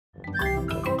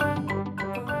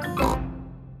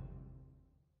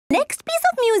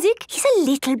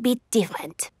little bit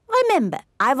different. Remember,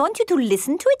 I want you to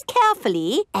listen to it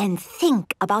carefully and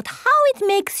think about how it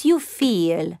makes you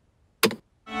feel.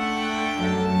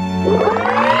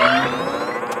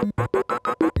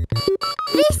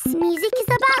 This music is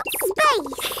about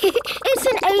space. It's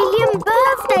an alien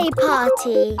birthday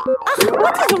party.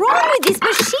 What is wrong with this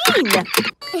machine?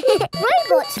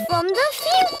 Robots from the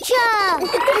future.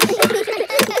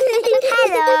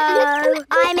 Hello,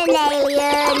 I'm an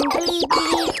alien. Bleep,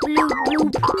 bleep, bloop,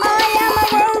 bloop. I am a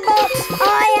robot.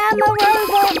 I am a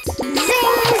robot.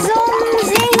 Zing, zong,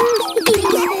 zing.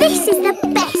 This is the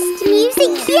best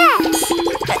music yet.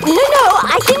 No,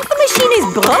 I think the machine is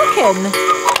broken.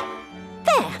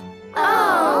 There.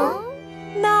 Oh.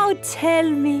 Now tell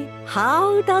me,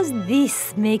 how does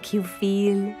this make you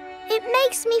feel? It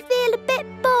makes me feel a bit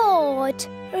bored.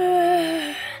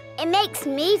 It makes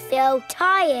me feel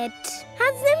tired.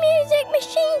 Has the music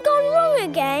machine gone wrong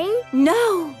again?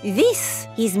 No, this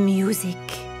is music.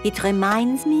 It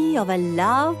reminds me of a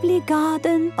lovely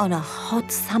garden on a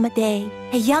hot summer day.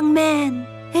 A young man,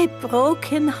 a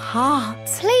broken heart.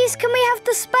 Please, can we have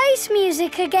the space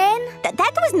music again?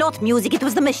 That was not music, it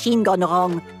was the machine gone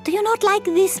wrong. Do you not like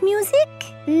this music?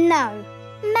 No.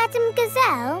 Madam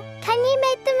Gazelle, can you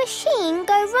make the machine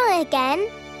go wrong again?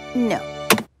 No.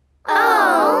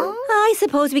 Oh. I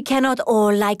suppose we cannot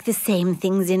all like the same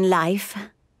things in life.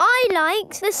 I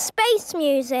liked the space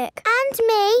music. And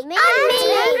me. Me.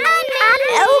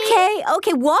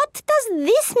 Okay, what does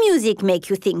this music make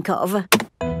you think of?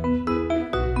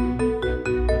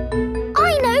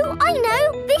 I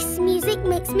know. This music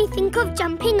makes me think of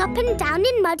jumping up and down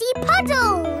in muddy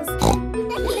puddles.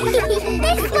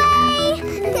 This way.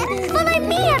 Follow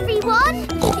me, everyone.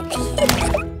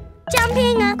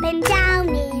 Jumping up and down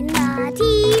in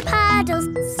muddy puddles.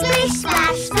 Splish,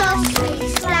 splash, slosh,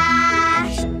 splish,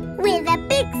 splash. With a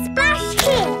big splash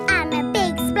here and a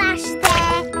big splash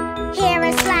there. Here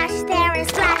a splash, there a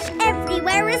splash,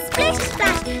 everywhere a splish,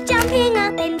 splash. Jumping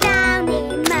up and down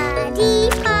in muddy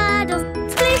puddles.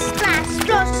 Splish, splash,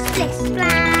 splosh, splish,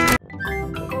 splash.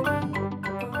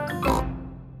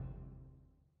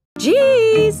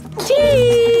 Cheese!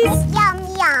 Cheese! Yum,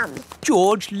 yum.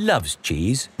 George loves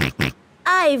cheese.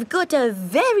 I've got a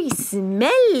very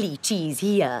smelly cheese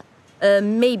here.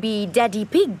 Maybe Daddy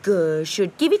Pig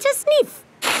should give it a sniff.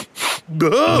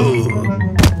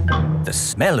 The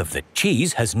smell of the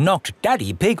cheese has knocked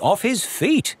Daddy Pig off his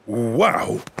feet.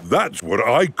 Wow, that's what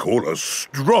I call a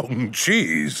strong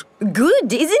cheese.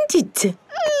 Good, isn't it?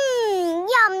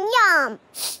 Yum, yum.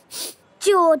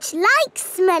 George likes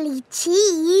smelly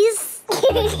cheese.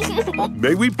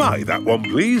 May we buy that one,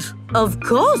 please? Of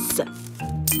course.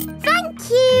 Thank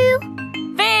you.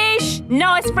 Fish!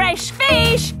 Nice fresh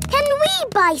fish! Can we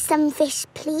buy some fish,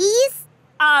 please?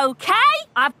 OK,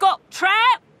 I've got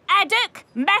trout, haddock,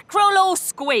 mackerel or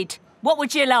squid. What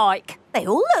would you like? They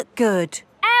all look good.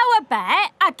 How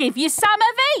about I give you some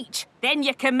of each? Then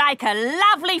you can make a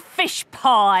lovely fish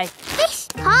pie. Fish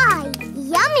pie.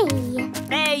 Yummy.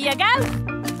 There you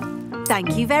go.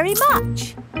 Thank you very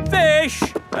much. Fish,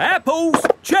 apples,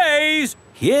 cheese.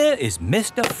 Here is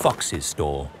Mr. Fox's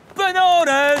store.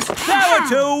 Bananas, flower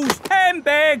tools,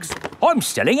 handbags. I'm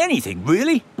selling anything,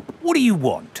 really. What do you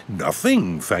want?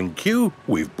 Nothing, thank you.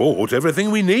 We've bought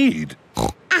everything we need.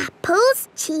 Apples,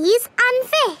 cheese and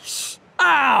fish.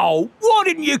 Ow! Why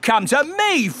didn't you come to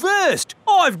me first?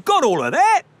 I've got all of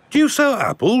that. Do you sell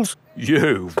apples?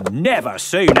 You've never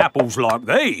seen apples like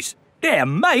these. They're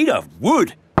made of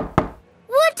wood.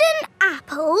 Wooden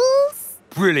apples?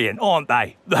 Brilliant, aren't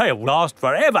they? They'll last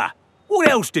forever. What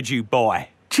else did you buy?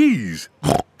 Cheese.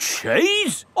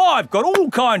 Cheese? I've got all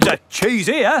kinds of cheese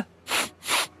here.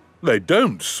 They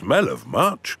don't smell of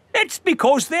much. It's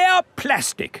because they're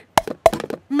plastic.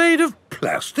 Made of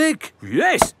plastic?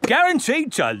 Yes,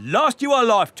 guaranteed to last you a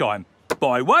lifetime.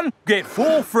 Buy one, get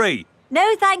 4 free.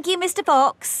 No, thank you, Mr.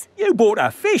 Fox. You bought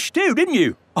a fish too, didn't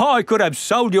you? I could have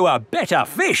sold you a better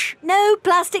fish. No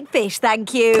plastic fish,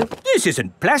 thank you. This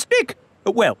isn't plastic.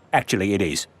 Well, actually it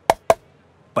is.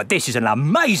 But this is an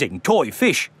amazing toy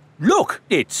fish. Look,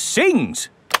 it sings.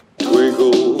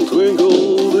 Twinkle, twinkle,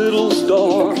 little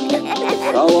star,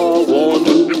 how I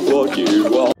wonder what you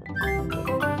are.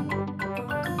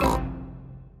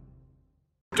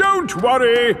 Don't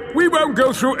worry, we won't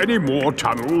go through any more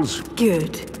tunnels.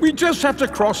 Good. We just have to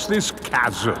cross this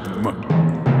chasm.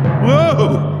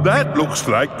 Whoa, that looks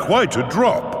like quite a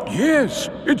drop. Yes,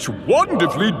 it's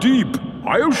wonderfully deep.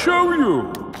 I'll show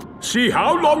you. See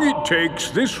how long it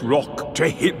takes this rock to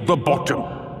hit the bottom.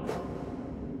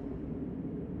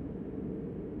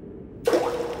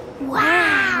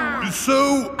 Wow.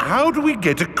 So, how do we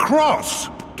get across?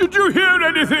 Did you hear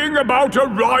anything about a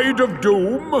ride of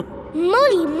doom?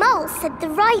 Molly Mole said the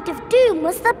ride of doom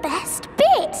was the best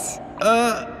bit.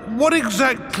 What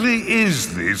exactly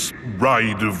is this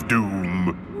ride of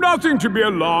doom? Nothing to be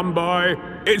alarmed by.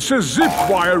 It's a zip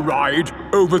wire ride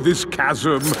over this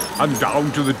chasm and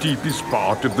down to the deepest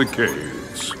part of the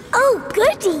caves. Oh,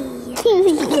 goody!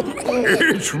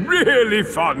 It's really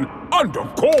fun and,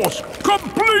 of course,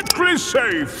 completely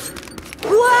safe.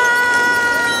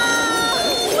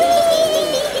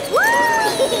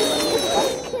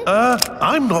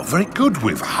 I'm not very good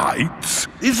with heights.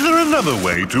 Is there another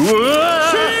way to... See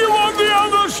you on the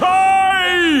other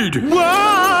side!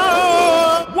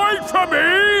 Whoa! Wait for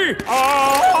me!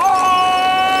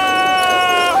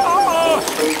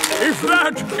 If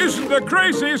that isn't the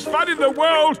craziest fun in the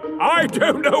world, I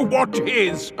don't know what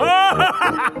is. It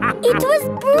was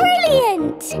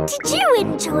brilliant! Did you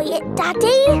enjoy it,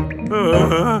 Daddy?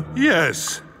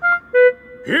 Yes.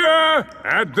 Here,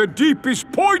 at the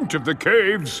deepest point of the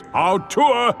caves, our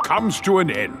tour comes to an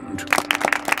end.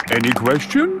 Any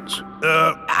questions?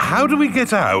 How do we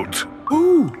get out?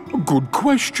 Oh, a good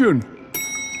question.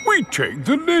 We take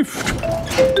the lift.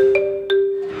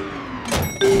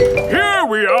 Here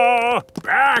we are,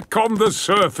 back on the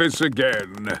surface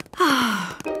again.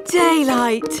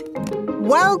 Daylight.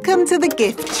 Welcome to the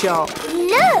gift shop.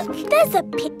 Look, there's a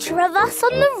picture of us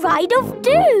on the ride of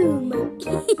doom.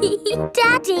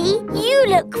 Daddy, you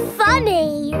look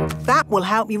funny. That will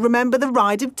help you remember the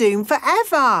ride of doom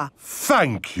forever.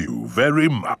 Thank you very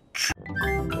much.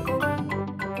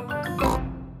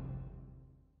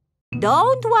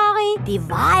 Don't worry, the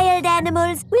wild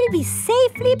animals will be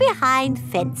safely behind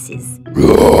fences. A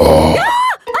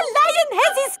lion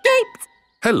has escaped!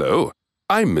 Hello,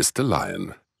 I'm Mr.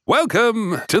 Lion.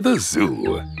 Welcome to the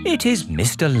zoo. It is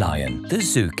Mr. Lion, the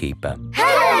zookeeper.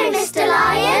 Hello, Mr.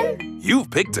 Lion.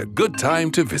 You've picked a good time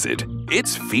to visit.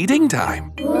 It's feeding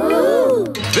time. Ooh.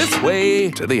 This way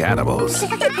to the animals.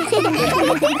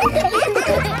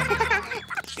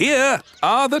 Here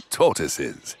are the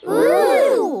tortoises.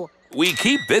 Ooh. We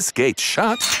keep this gate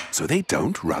shut so they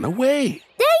don't run away.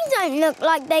 They don't look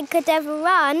like they could ever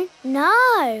run.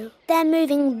 No, they're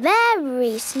moving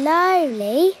very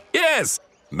slowly. Yes,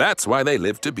 that's why they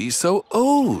live to be so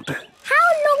old.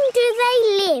 How long do they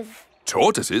live?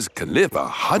 Tortoises can live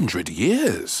 100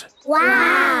 years.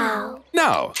 Wow.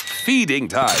 Now, feeding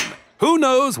time. Who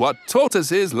knows what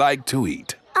tortoises like to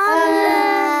eat?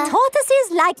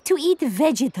 Tortoises like to eat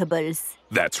vegetables.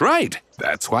 That's right.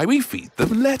 That's why we feed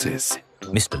them lettuce.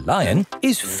 Mr. Lion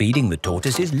is feeding the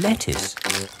tortoises lettuce.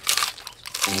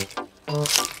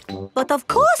 But of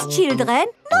course, children,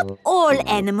 not all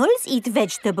animals eat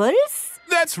vegetables.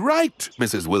 That's right,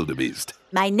 Mrs. Wildebeest.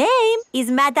 My name is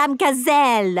Madame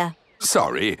Gazelle.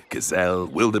 Sorry, gazelle,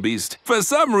 wildebeest. For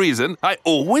some reason, I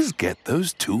always get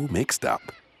those two mixed up.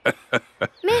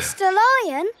 Mr.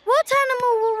 Lion, what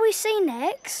animal will we see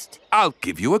next? I'll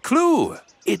give you a clue.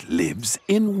 It lives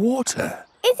in water.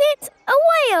 Is it a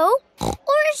whale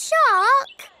or a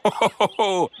shark?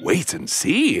 Oh, wait and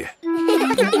see.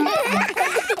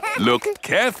 Look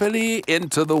carefully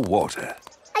into the water.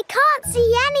 I can't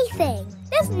see anything.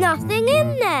 There's nothing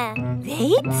in there.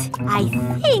 Wait, I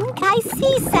think I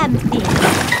see something.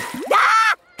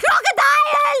 Ah!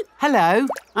 Crocodile! Hello,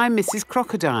 I'm Mrs.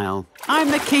 Crocodile.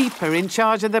 I'm the keeper in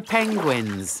charge of the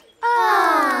penguins.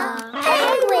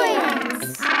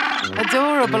 Penguins!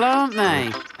 Adorable, aren't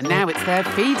they? And now it's their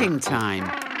feeding time.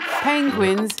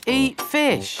 Penguins eat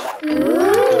fish.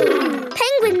 Ooh.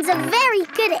 Penguins are very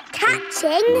good at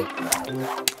catching.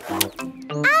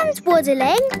 And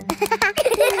waddling.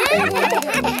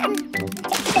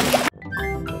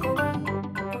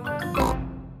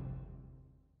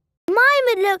 Mine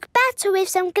would look better with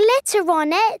some glitter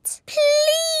on it.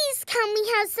 Please, can we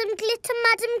have some glitter,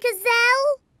 Madame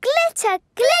Gazelle? Glitter,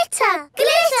 glitter,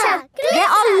 glitter, glitter. There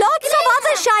are lots of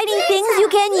other shiny things you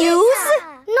can use.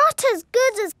 Not as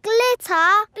good as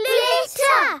glitter.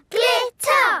 Glitter,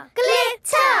 glitter,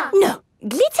 glitter. No,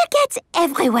 glitter gets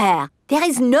everywhere. There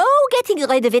is no getting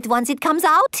rid of it once it comes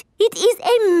out. It is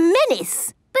a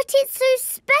menace. But it's so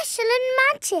special and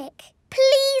magic.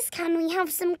 Please, can we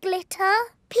have some glitter?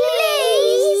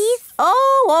 Please.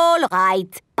 Oh, all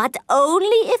right. But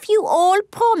only if you all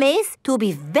promise to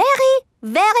be very,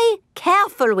 very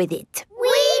careful with it.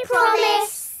 We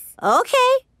promise.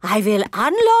 Okay, I will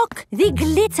unlock the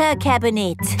glitter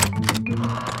cabinet.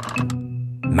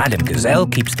 Madame Gazelle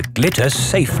keeps the glitter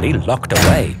safely locked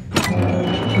away.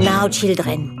 Now,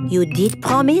 children, you did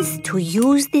promise to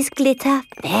use this glitter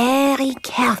very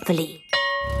carefully.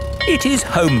 It is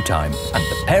home time, and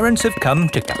the parents have come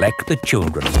to collect the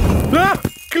children. Ah!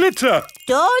 Glitter!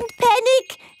 Don't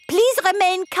panic. please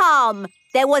remain calm.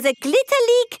 There was a glitter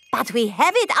leak, but we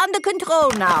have it under control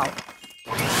now.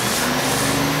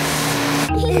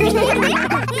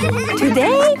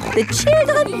 Today, the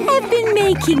children have been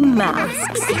making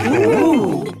masks.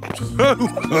 Ooh.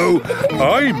 Oh,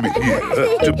 I'm here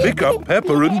to pick up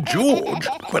Peppa and George,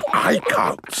 but I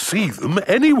can't see them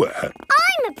anywhere.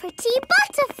 I'm a pretty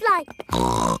butterfly.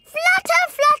 Flutter,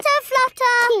 flutter,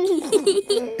 flutter.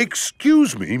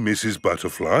 Excuse me, Mrs.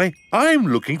 Butterfly. I'm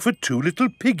looking for two little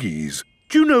piggies.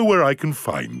 Do you know where I can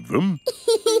find them?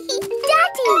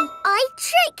 Daddy, I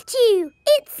tricked you.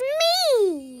 It's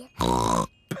me.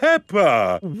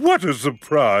 Peppa! What a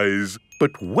surprise!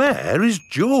 But where is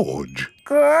George?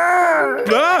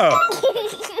 Ah!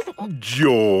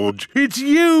 George, it's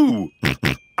you!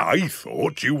 I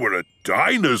thought you were a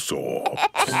dinosaur.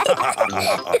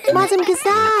 Madam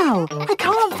Gazelle, I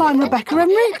can't find Rebecca and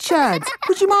Richard.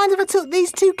 Would you mind if I took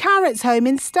these 2 carrots home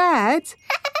instead?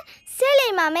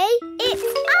 Silly, Mummy. It's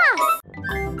us.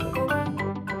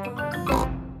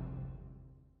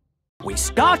 We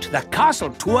start the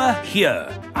castle tour here,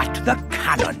 at the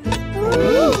cannon.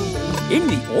 In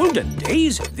the olden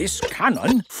days, this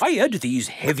cannon fired these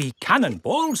heavy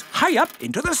cannonballs high up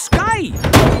into the sky.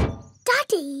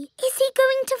 Daddy, is he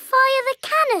going to fire the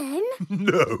cannon?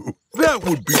 No, that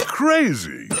would be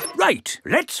crazy. Right,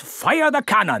 let's fire the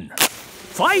cannon.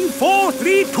 5, 4,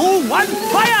 3, 2, 1,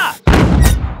 fire!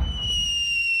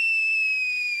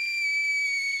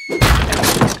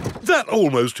 That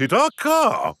almost hit our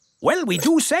car. Well, we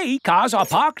do say cars are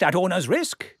parked at owner's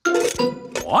risk.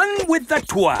 On with the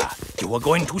tour. You are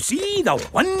going to see the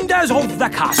wonders of the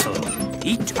castle.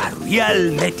 Eat a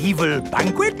real medieval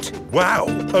banquet. Wow,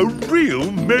 a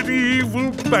real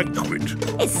medieval banquet.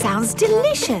 It sounds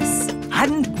delicious.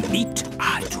 And meet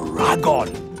a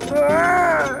dragon.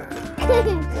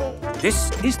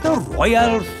 This is the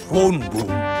royal throne room,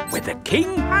 where the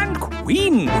king and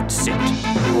queen would sit.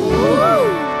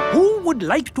 Who would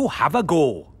like to have a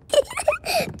go?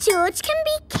 George can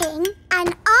be king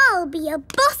and I'll be a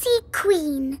bossy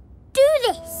queen. Do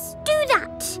this, do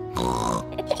that.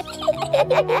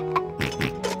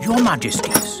 Your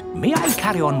Majesties, may I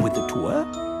carry on with the tour?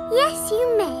 Yes,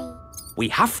 you may. We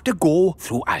have to go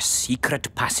through a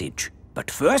secret passage.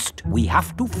 But first, we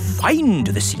have to find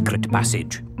the secret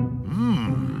passage.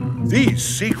 These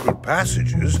secret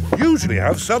passages usually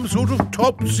have some sort of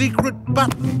top secret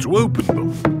button to open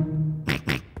them.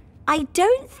 I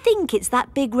don't think it's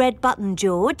that big red button,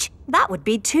 George. That would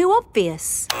be too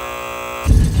obvious.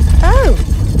 Oh!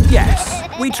 Yes,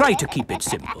 we try to keep it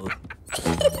simple.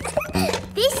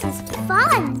 This is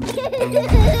fun.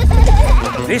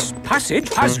 This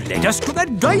passage has led us to the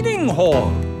dining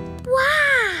hall.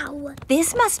 Wow!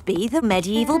 This must be the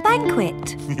medieval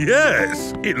banquet.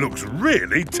 Yes, it looks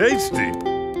really tasty.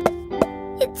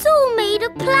 It's all made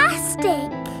of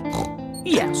plastic.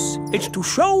 Yes, it's to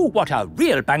show what a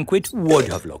real banquet would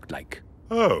have looked like.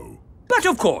 Oh. But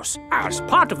of course, as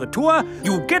part of the tour,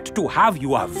 you get to have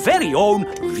your very own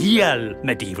real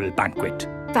medieval banquet.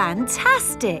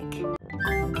 Fantastic!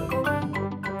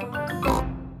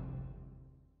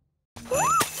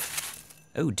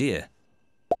 Oh dear.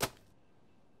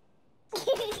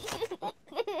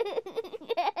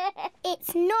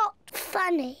 It's not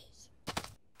funny.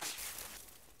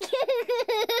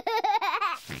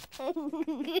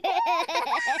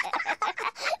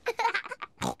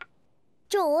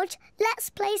 George, let's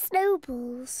play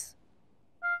snowballs.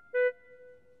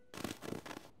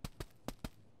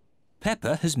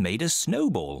 Peppa has made a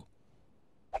snowball.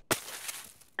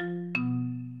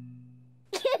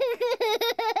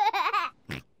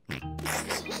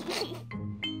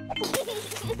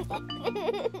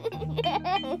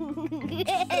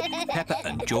 Peppa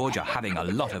and George are having a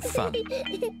lot of fun.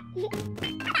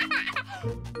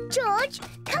 George,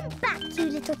 come back, you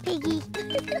little piggy.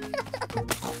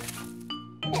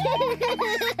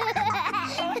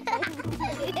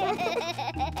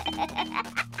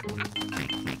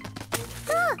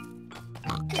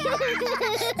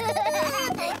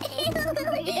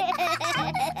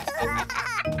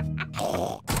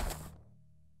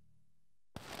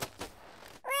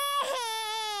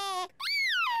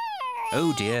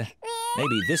 Oh dear,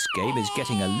 maybe this game is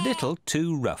getting a little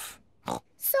too rough.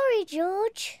 Sorry,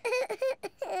 George.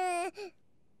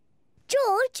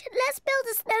 George, let's build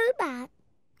a snowman.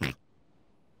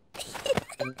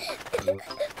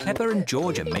 Peppa and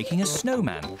George are making a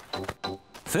snowman.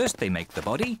 First they make the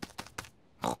body.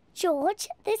 George,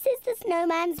 this is the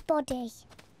snowman's body.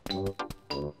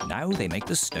 Now they make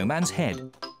the snowman's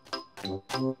head.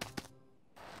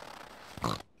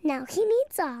 Now he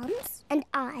needs arms and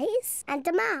eyes and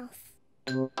a mouth.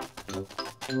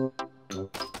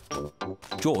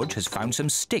 George has found some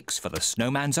sticks for the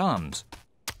snowman's arms.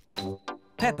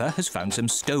 Peppa has found some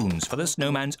stones for the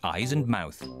snowman's eyes and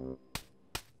mouth.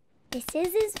 This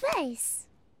is his face.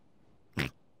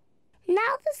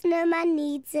 Now the snowman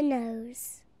needs a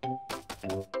nose.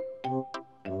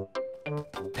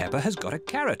 Peppa has got a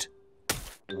carrot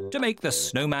to make the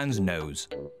snowman's nose.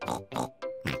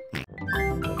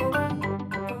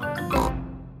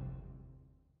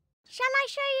 Shall I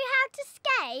show you how to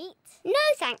skate? No,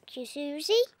 thank you,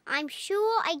 Suzy. I'm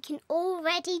sure I can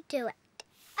already do it.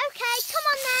 OK, come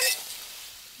on then.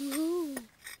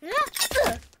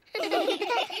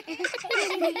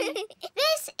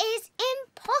 This is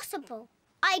impossible.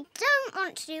 I don't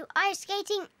want to do ice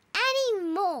skating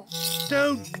anymore.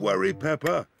 Don't worry,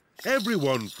 Peppa.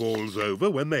 Everyone falls over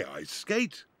when they ice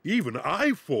skate. Even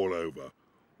I fall over.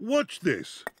 Watch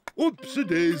this.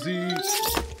 Oops-a-daisy.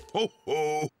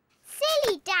 Ho-ho.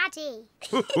 Silly Daddy.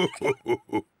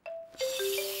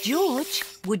 George,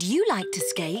 would you like to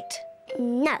skate?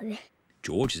 No.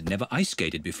 George has never ice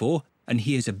skated before and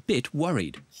he is a bit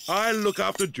worried. I'll look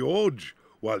after George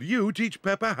while you teach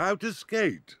Peppa how to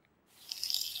skate.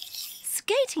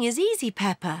 Skating is easy,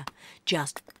 Peppa.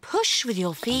 Just push with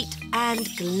your feet and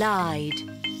glide.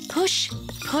 Push,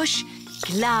 push,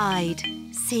 glide.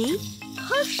 See?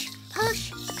 Push,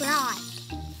 push, glide.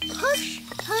 Push,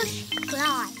 push,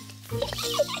 glide.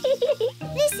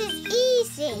 This is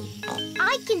easy.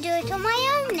 I can do it on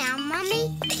my own now,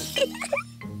 Mummy.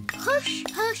 Push,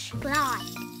 push, glide.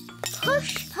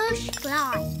 Push, push,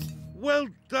 glide. Well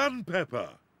done,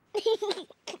 Peppa.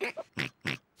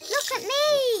 Look at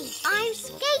me. I'm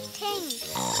skating.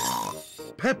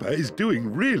 Peppa is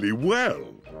doing really well.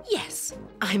 Yes,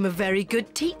 I'm a very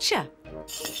good teacher.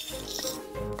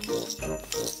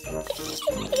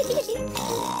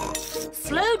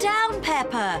 Slow down,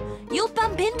 Peppa. You'll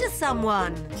bump into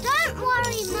someone. Don't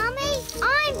worry, Mummy.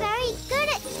 I'm very good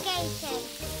at skating.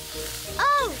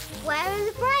 Oh, where are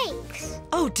the brakes?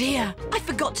 Oh dear, I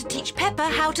forgot to teach Peppa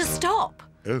how to stop.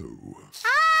 Oh.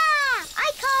 Ah!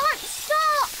 I can't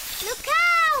stop! Look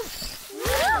out!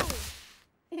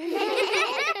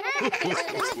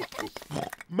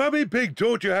 Mummy Pig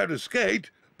taught you how to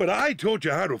skate, but I taught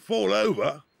you how to fall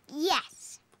over.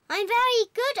 Yes, I'm very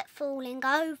good at falling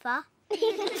over.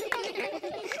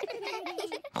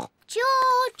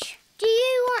 George, do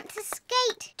you want to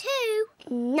skate too?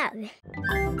 No.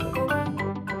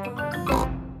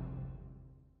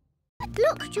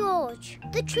 Look, George,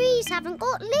 the trees haven't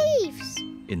got leaves.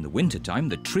 In the wintertime,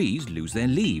 the trees lose their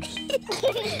leaves.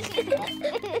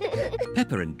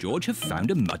 Peppa and George have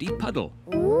found a muddy puddle.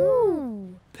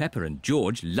 Ooh. Peppa and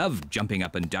George love jumping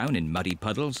up and down in muddy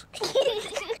puddles.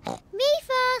 Me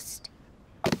first.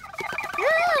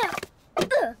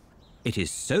 It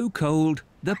is so cold,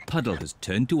 the puddle has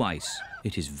turned to ice.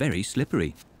 It is very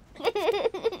slippery.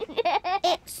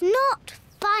 It's not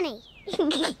funny.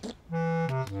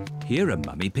 Here are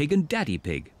Mummy Pig and Daddy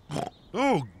Pig.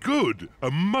 Oh, good! A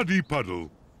muddy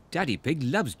puddle. Daddy Pig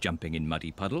loves jumping in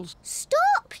muddy puddles.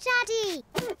 Stop, Daddy!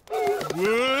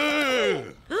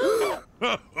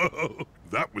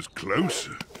 That was close.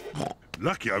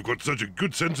 Lucky I've got such a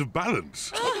good sense of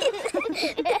balance.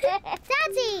 Daddy,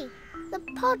 the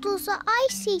puddles are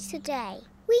icy today.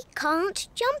 We can't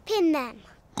jump in them.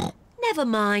 Never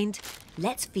mind.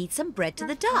 Let's feed some bread to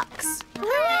the ducks.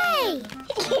 Hooray!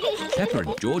 Peppa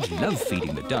and George love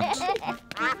feeding the ducks.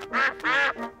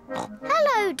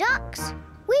 Hello, ducks.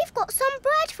 We've got some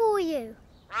bread for you.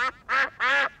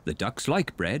 The ducks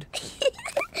like bread.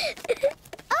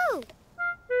 Oh!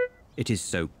 It is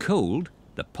so cold,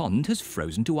 the pond has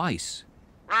frozen to ice.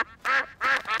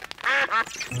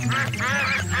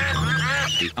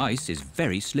 The ice is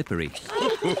very slippery.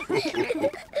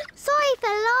 Sorry for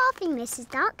laughing, Mrs.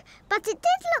 Duck, but it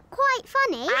did look quite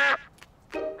funny.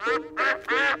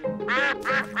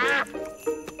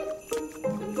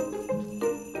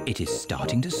 It is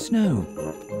starting to snow.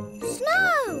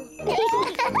 Snow!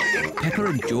 Peppa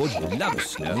and George love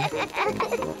snow.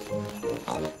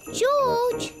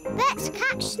 George, let's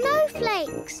catch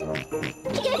snowflakes.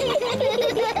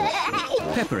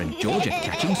 Peppa and George are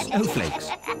catching snowflakes.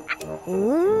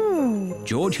 Ooh.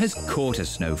 George has caught a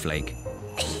snowflake.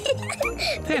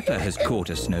 Peppa has caught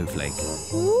a snowflake.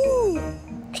 Ooh.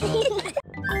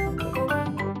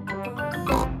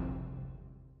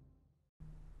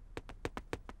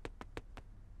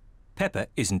 Peppa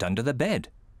isn't under the bed.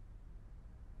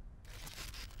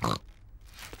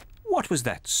 What was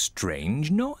that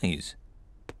strange noise?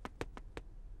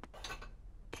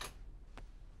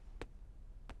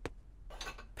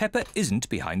 Peppa isn't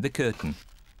behind the curtain.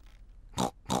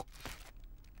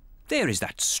 There is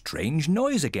that strange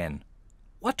noise again.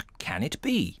 What can it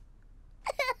be?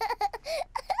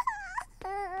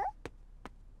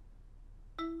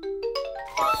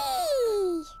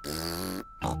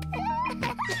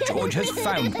 George has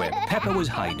found where Peppa was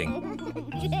hiding.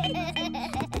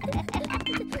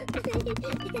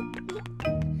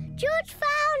 George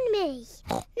found me.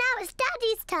 Now it's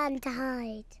Daddy's turn to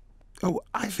hide. Oh,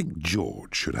 I think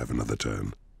George should have another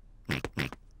turn.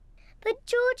 But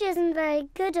George isn't very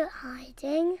good at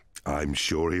hiding. I'm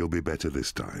sure he'll be better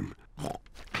this time.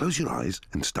 Close your eyes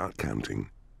and start counting.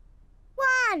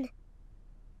 1,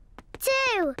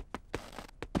 2,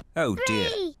 Oh dear.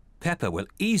 3, Peppa will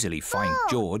easily find 4,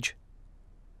 George.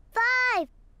 5,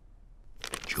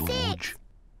 George,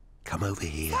 come over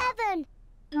here. 7,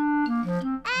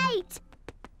 8,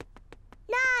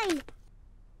 9,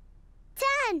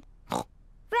 10.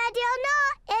 Ready or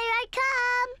not, here I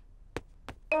come.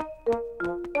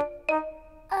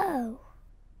 Oh.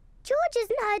 George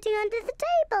isn't hiding under the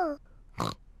table.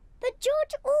 But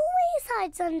George always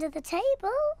hides under the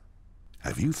table.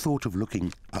 Have you thought of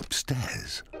looking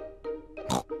upstairs?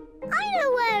 I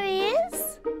know where he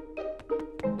is.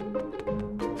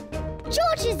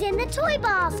 George is in the toy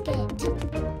basket.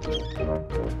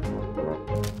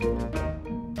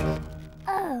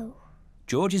 Oh.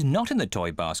 George is not in the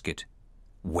toy basket.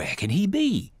 Where can he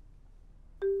be?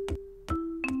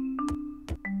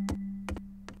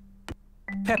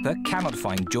 Peppa cannot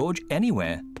find George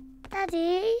anywhere.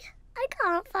 Daddy, I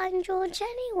can't find George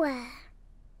anywhere.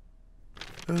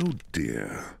 Oh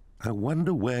dear, I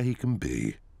wonder where he can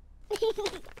be.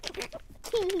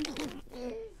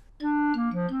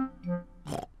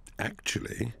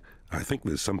 Actually, I think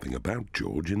there's something about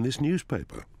George in this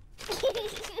newspaper.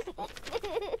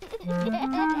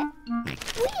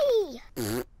 Whee!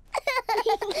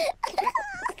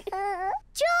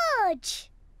 George!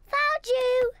 Found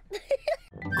you!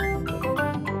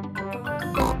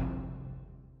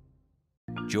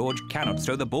 George cannot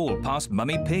throw the ball past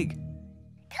Mummy Pig.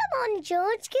 Come on,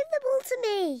 George, give the ball to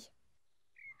me.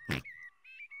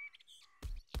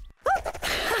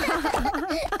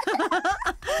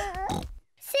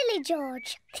 Silly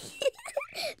George.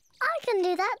 I can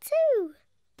do that too.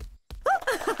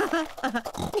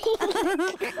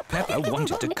 Peppa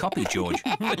wanted to copy George,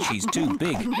 but she's too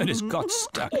big and has got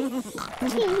stuck.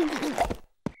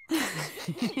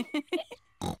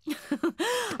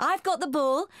 I've got the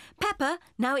ball. Peppa,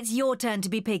 now it's your turn to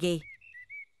be Piggy.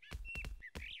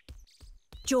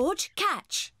 George,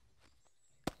 catch.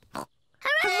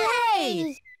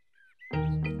 Hooray!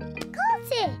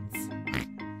 Got it!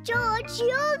 George,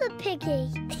 you're the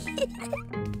piggy.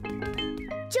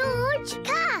 George,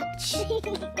 catch!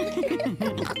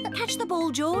 Catch the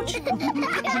ball, George.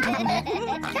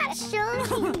 Catch, George.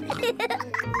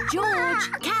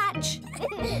 George, catch.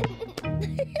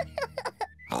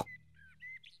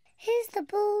 Here's the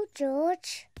ball,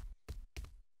 George.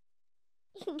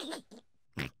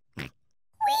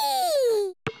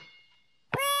 Whee!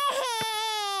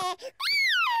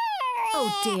 Oh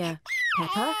dear.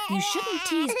 Peppa, you shouldn't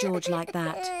tease George like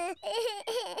that.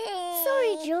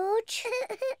 Sorry, George.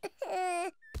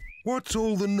 What's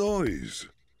all the noise?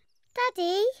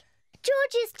 Daddy,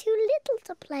 George is too little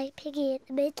to play Piggy in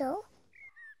the middle.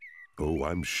 Oh,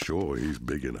 I'm sure he's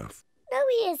big enough. No,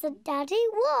 he isn't, Daddy.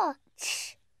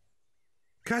 Watch.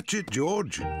 Catch it,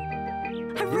 George.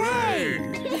 Hooray!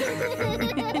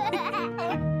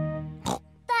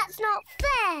 That's not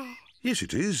fair. Yes,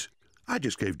 it is. I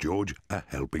just gave George a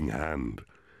helping hand.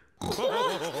 Mummy,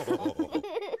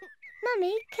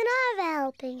 can I have a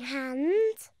helping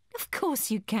hand? Of course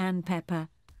you can, Peppa.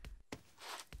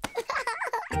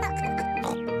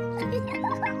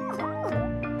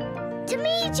 To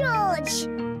me, George.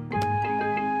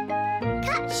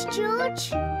 Catch,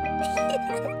 George.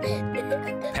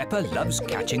 Peppa loves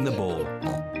catching the ball.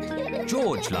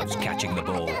 George loves catching the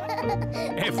ball.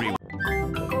 Everyone.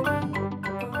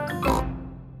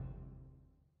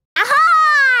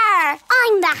 Aha!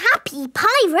 I'm the happy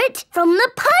pirate from the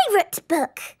pirate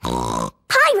book.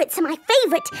 Pirates are my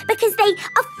favourite because they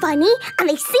are funny and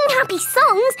they sing happy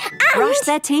songs and... Brush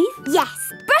their teeth?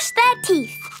 Yes, brush their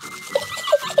teeth.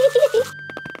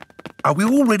 Are we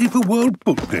all ready for World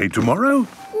Book Day tomorrow?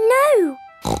 No.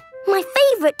 My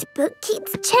favourite book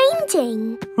keeps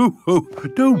changing. Oh,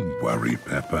 don't worry,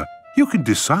 Peppa. You can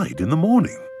decide in the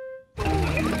morning.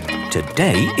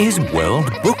 Today is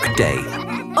World Book Day.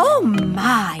 Oh,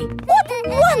 my! What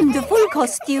wonderful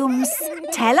costumes!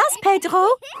 Tell us, Pedro,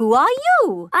 who are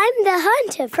you? I'm the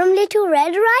hunter from Little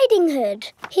Red Riding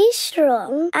Hood. He's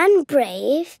strong and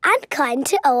brave and kind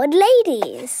to old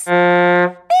ladies.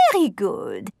 Very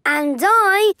good. And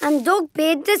I am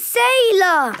Dogbeard the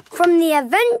Sailor from the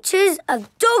Adventures of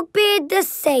Dogbeard the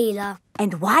Sailor.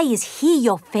 And why is he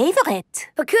your favourite?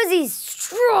 Because he's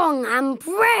strong and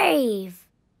brave.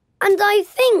 And I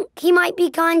think he might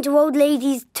be kind to old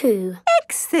ladies too.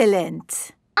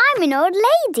 Excellent. I'm an old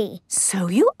lady. So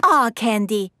you are,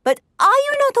 Candy. But are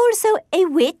you not also a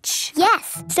witch?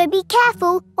 Yes, so be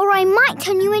careful or I might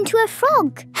turn you into a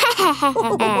frog.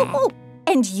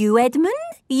 And you, Edmund?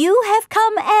 You have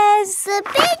come as... the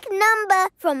big number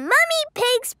from Mummy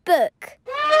Pig's book.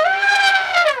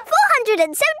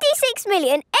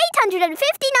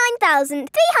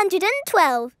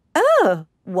 476,859,312. Oh,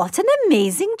 what an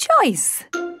amazing choice.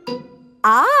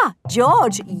 Ah,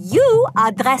 George, you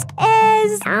are dressed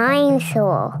as...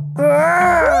 dinosaur.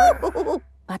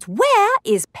 But where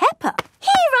is Peppa?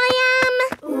 Here I am.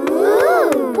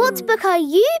 Ooh. What book are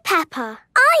you, Peppa?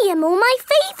 I am all my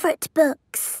favourite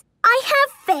books. I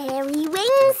have fairy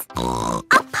wings, a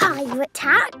pirate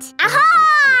hat,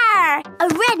 aha! A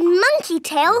red monkey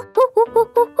tail,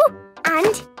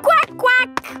 and quack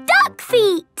quack, duck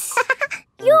feet.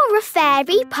 You're a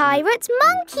fairy pirate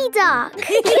monkey duck.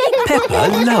 Peppa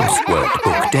loves World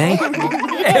Book Day.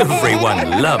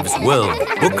 Everyone loves World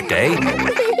Book Day.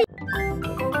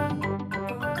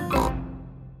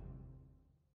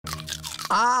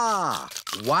 Ah,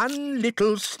 one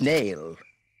little snail.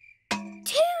 2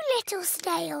 little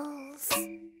snails.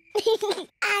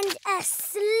 And a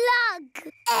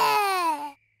slug.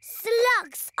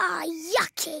 Slugs are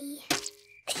yucky.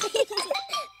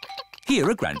 Here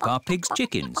are Grandpa Pig's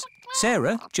chickens.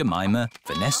 Sarah, Jemima,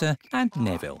 Vanessa and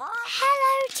Neville.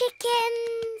 Hello,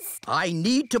 chickens. I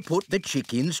need to put the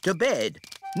chickens to bed.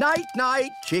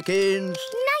 Night-night, chickens.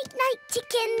 Night-night,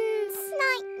 chickens.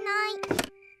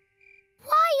 Night-night.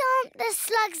 Why aren't the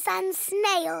slugs and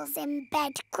snails in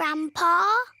bed, Grandpa?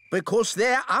 Because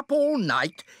they're up all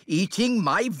night eating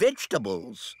my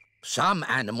vegetables. Some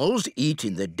animals eat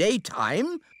in the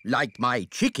daytime, like my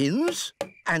chickens,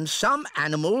 and some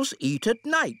animals eat at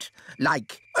night,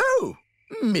 like, oh,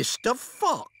 Mr.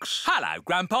 Fox. Hello,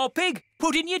 Grandpa Pig.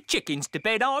 Putting your chickens to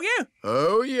bed, are you?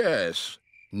 Oh, yes.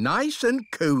 Nice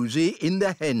and cosy in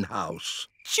the hen house.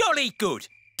 Jolly good.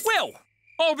 Well,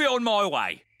 I'll be on my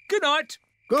way. Good night.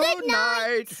 Good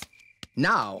night.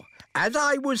 Now, as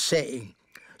I was saying,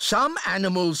 some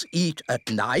animals eat at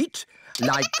night,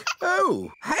 like,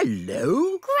 oh,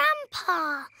 hello.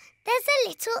 Grandpa, there's a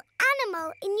little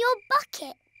animal in your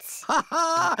bucket. Ha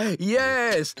ha!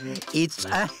 Yes, it's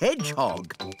a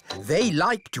hedgehog. They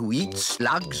like to eat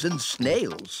slugs and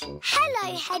snails.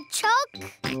 Hello, hedgehog.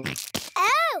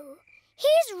 Oh,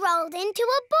 he's rolled into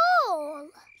a ball.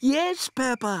 Yes,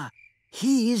 Peppa.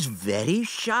 He is very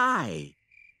shy.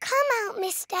 Come out,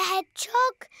 Mr.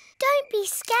 Hedgehog. Don't be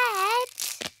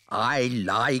scared. I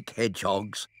like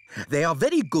hedgehogs. They are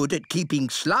very good at keeping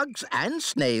slugs and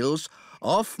snails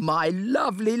off my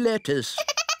lovely lettuce.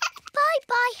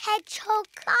 Bye-bye, hedgehog.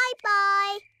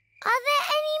 Bye-bye. Are there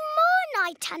any more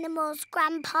night animals,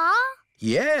 Grandpa?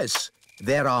 Yes,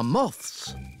 there are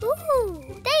moths. Ooh,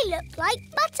 they look like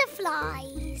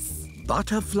butterflies.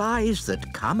 Butterflies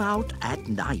that come out at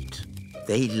night.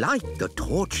 They like the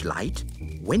torchlight.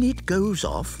 When it goes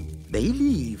off, they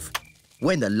leave.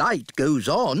 When the light goes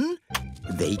on,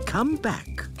 they come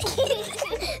back.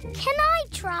 Can I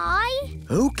try?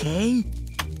 OK.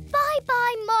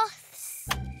 Bye-bye, moths.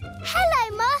 Hello,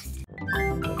 moth.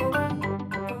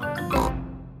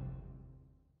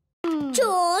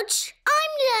 George,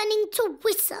 I'm learning to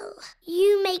whistle.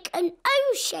 You make an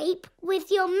O shape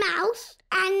with your mouth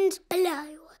and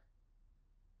blow.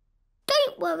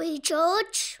 Don't worry,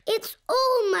 George. It's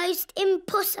almost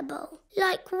impossible,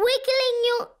 like wiggling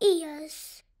your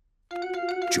ears.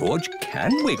 George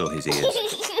can wiggle his ears.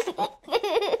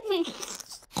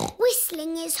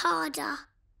 Whistling is harder.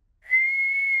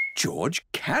 George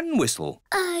can whistle.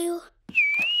 Oh.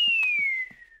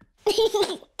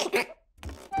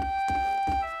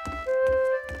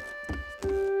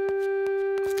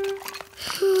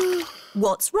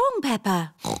 What's wrong,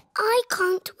 Peppa? I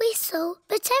can't whistle,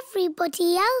 but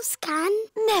everybody else can.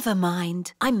 Never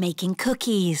mind. I'm making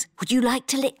cookies. Would you like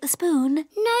to lick the spoon?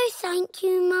 No, thank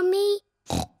you, Mummy.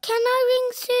 Can I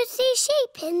ring Suzy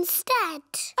Sheep instead?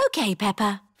 OK,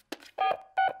 Peppa.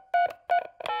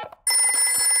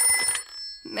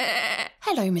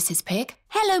 Hello, Mrs. Pig.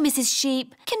 Hello, Mrs.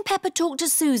 Sheep. Can Peppa talk to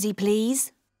Suzy,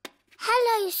 please?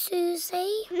 Hello,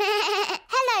 Suzy.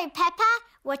 Hello, Peppa.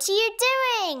 what are you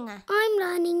doing? I'm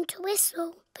learning to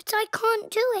whistle, but I can't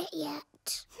do it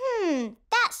yet.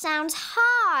 That sounds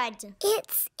hard.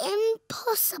 It's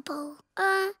impossible.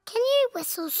 Can you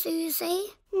whistle,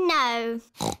 Suzy? No.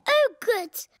 Oh,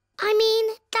 good. I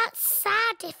mean, that's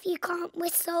sad if you can't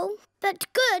whistle, but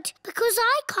good because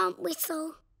I can't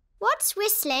whistle. What's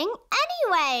whistling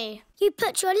anyway? You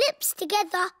put your lips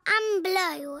together and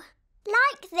blow.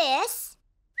 Like this.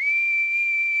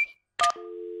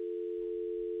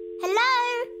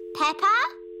 Hello, Peppa?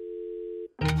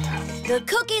 The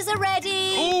cookies are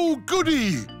ready. Oh,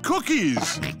 goody!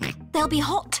 Cookies! They'll be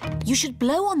hot. You should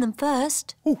blow on them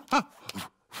first. Do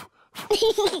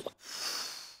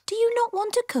you not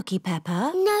want a cookie,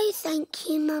 Peppa? No, thank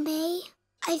you, Mummy.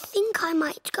 I think I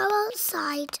might go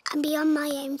outside and be on my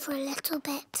own for a little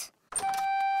bit.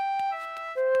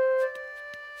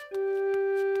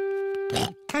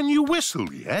 Can you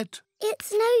whistle yet?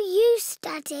 It's no use,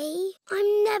 Daddy.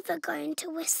 I'm never going to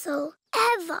whistle.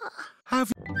 Ever.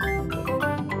 Have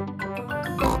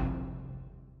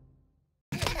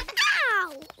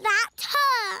Ow! That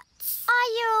hurts. Are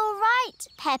you all right,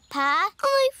 Peppa?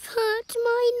 I've hurt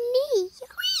my knee.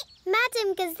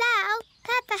 Madam Gazelle,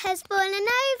 Peppa has fallen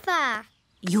over.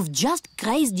 You've just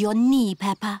grazed your knee,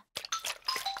 Peppa.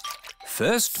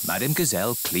 First, Madame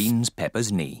Gazelle cleans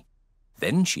Peppa's knee.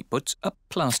 Then she puts a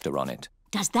plaster on it.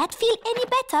 Does that feel any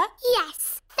better?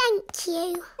 Yes, thank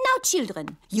you. Now,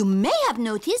 children, you may have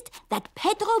noticed that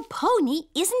Pedro Pony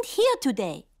isn't here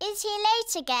today. Is he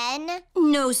late again?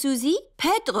 No, Suzy.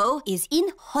 Pedro is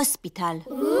in hospital.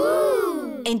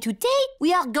 Ooh. And today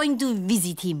we are going to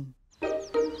visit him.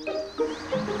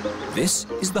 This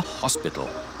is the hospital.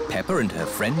 Peppa and her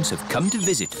friends have come to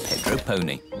visit Pedro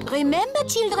Pony. Remember,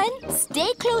 children,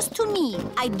 stay close to me.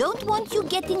 I don't want you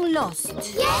getting lost.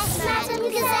 Yes, Madam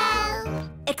Gazelle.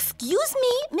 Excuse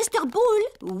me, Mr. Bull.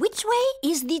 Which way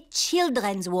is the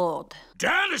children's ward?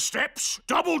 Down the steps,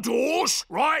 double doors,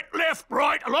 right, left,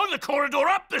 right, along the corridor,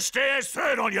 up the stairs,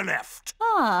 third on your left.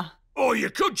 Ah. Or you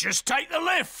could just take the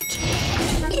left.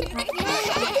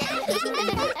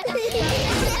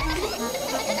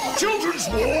 Children's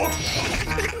ward.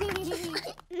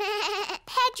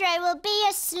 Pedro will be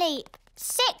asleep.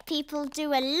 Sick people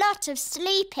do a lot of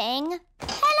sleeping.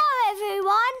 Hello,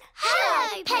 everyone.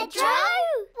 Hello, Pedro.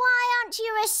 Why aren't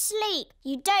you asleep?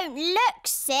 You don't look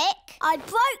sick. I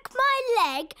broke my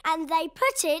leg and they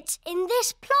put it in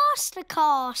this plaster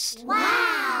cast.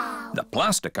 Wow. The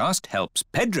plaster cast helps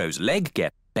Pedro's leg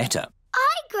get better.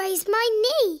 I grazed my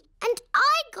knee and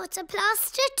I got a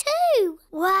plaster too.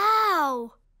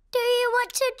 Wow. Do you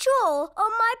want to draw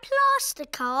on my plaster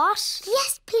cast?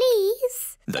 Yes,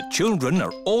 please. The children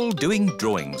are all doing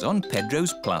drawings on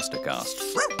Pedro's plaster cast.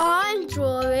 I'm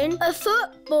drawing a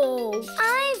football.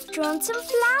 I've drawn some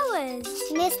flowers.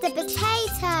 Mr.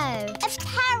 Potato. A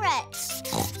parrot.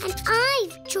 And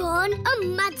I've drawn a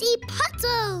muddy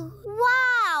puddle.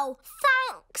 Wow!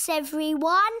 Thanks,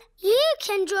 everyone. You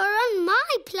can draw on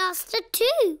my plaster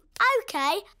too. OK,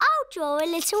 I'll draw a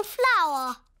little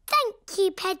flower. Thank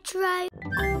you, Pedro.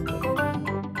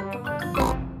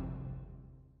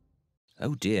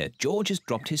 Oh dear, George has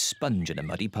dropped his sponge in a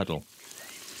muddy puddle.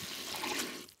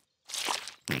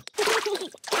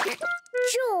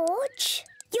 George,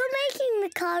 you're making the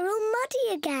car all muddy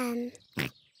again.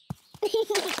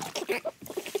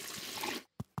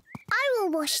 I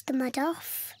will wash the mud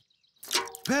off.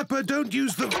 Peppa, don't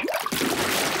use the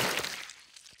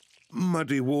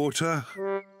muddy water.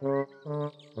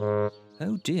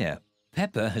 Oh dear,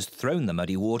 Peppa has thrown the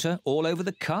muddy water all over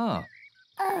the car.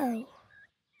 Oh.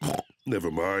 Never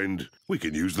mind. We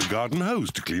can use the garden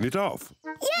hose to clean it off.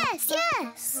 Yes,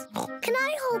 yes. Can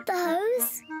I hold the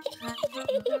hose?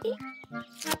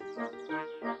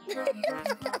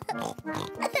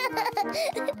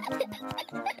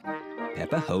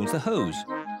 Peppa holds the hose.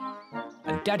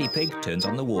 And Daddy Pig turns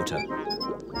on the water.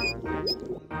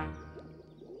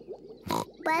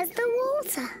 Where's the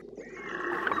water?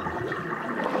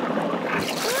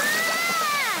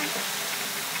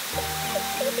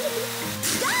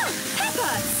 Ah!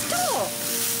 Peppa, stop!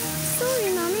 Sorry,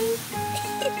 Mummy.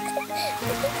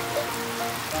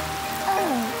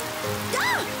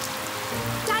 Ah!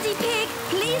 Daddy Pig,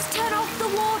 please turn off the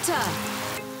water.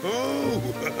 Oh!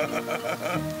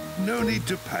 No need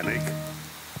to panic.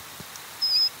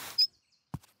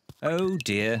 Oh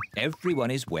dear,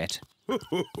 everyone is wet.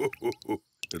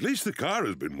 At least the car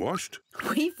has been washed.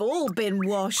 We've all been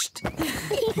washed.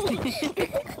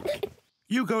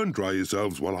 You go and dry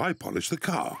yourselves while I polish the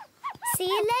car. See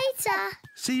you later.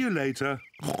 See you later.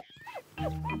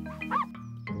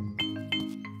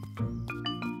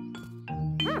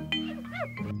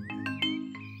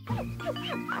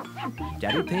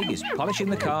 Daddy Pig is polishing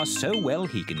the car so well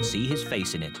he can see his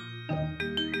face in it.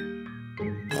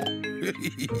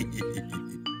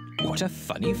 What a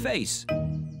funny face.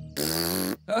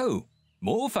 Oh,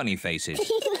 more funny faces.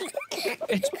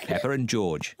 It's Peppa and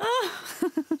George.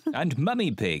 And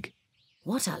Mummy Pig.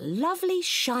 What a lovely,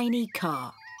 shiny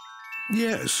car.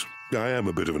 Yes, I am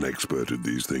a bit of an expert at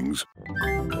these things.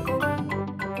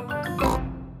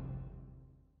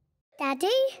 Daddy,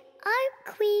 I'm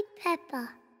Queen Peppa.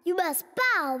 You must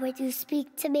bow when you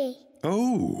speak to me.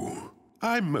 Oh,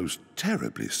 I'm most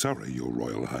terribly sorry, Your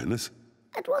Royal Highness.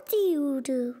 And what do you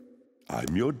do?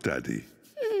 I'm your daddy.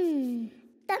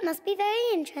 That must be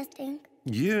very interesting.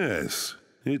 Yes,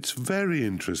 it's very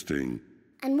interesting.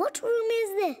 And what room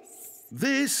is this?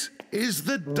 This is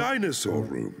the dinosaur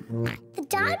room. The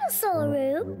dinosaur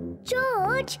room?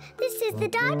 George, this is the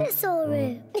dinosaur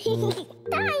room.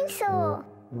 Dinosaur!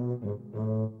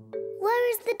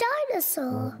 Where is the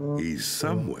dinosaur? He's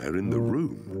somewhere in the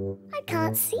room. I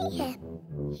can't see him.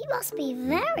 He must be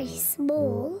very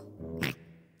small.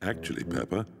 Actually,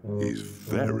 Peppa, he's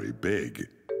very big.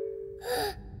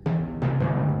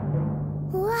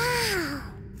 Wow!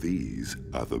 These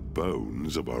are the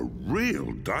bones of a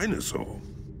real dinosaur.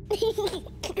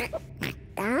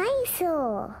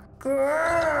 Dinosaur!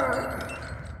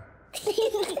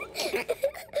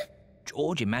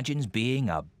 George imagines being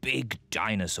a big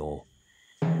dinosaur.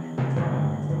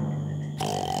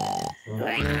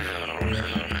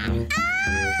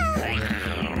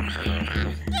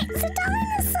 It's a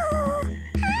dinosaur!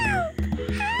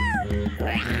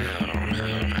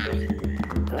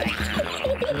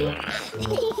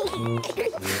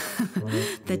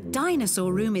 The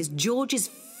dinosaur room is George's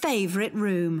favourite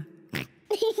room.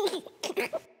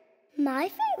 My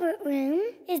favourite room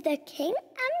is the King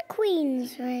and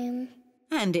Queen's room.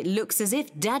 And it looks as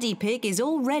if Daddy Pig is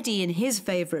already in his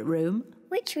favourite room.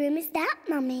 Which room is that,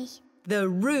 Mummy? The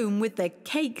room with the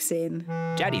cakes in.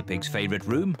 Daddy Pig's favourite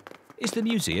room is the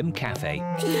museum cafe.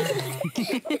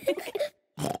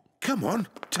 Come on,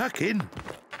 tuck in.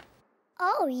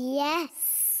 Oh,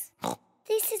 yes.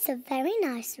 This is a very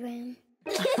nice room.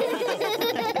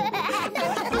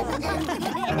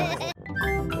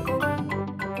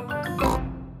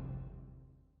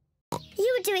 You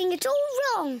were doing it all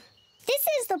wrong. This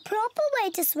is the proper way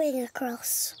to swing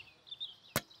across.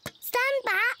 Stand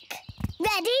back.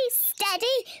 Ready,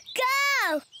 steady,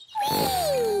 go!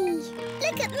 Whee!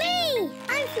 Look at me!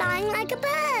 I'm flying like a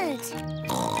bird.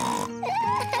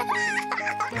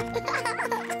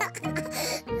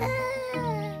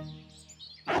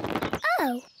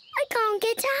 Oh, I can't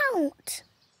get out.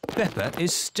 Peppa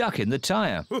is stuck in the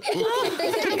tyre.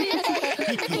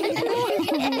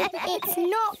 It's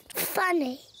not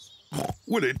funny.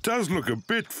 Well, it does look a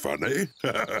bit funny.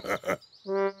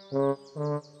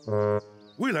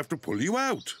 We'll have to pull you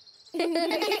out.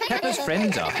 Peppa's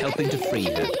friends are helping to free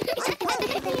her.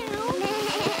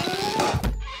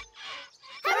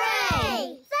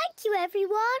 Hooray! Thank you,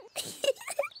 everyone.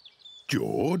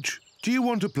 George, do you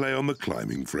want to play on the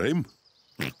climbing frame?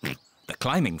 The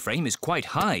climbing frame is quite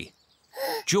high.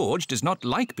 George does not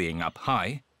like being up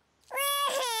high.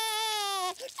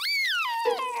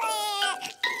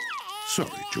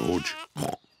 Sorry, George.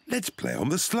 Let's play on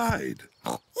the slide.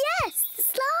 Yes, the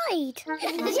slide.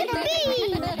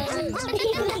 Yippee!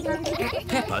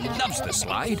 Peppa loves the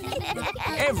slide.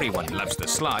 Everyone loves the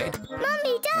slide.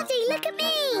 Mummy, Daddy, look at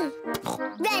me.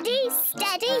 Ready,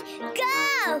 steady,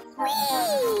 go!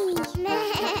 Whee!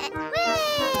 Whee!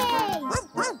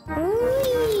 Whee!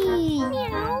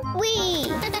 Whee!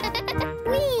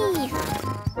 Whee!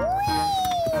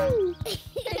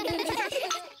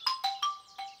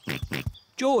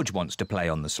 George wants to play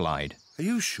on the slide. Are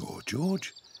you sure,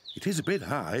 George? It is a bit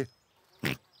high.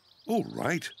 All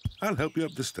right, I'll help you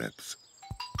up the steps.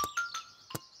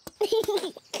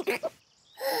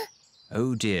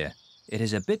 Oh dear, it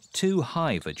is a bit too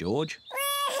high for George.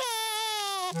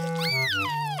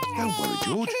 Don't worry,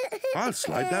 George. I'll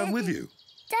slide down with you.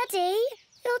 Daddy,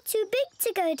 you're too big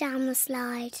to go down the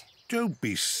slide. Don't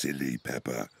be silly,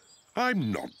 Peppa.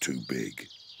 I'm not too big.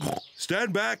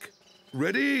 Stand back.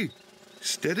 Ready?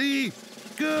 Steady,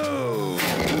 go!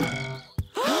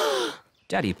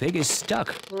 Daddy Pig is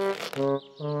stuck.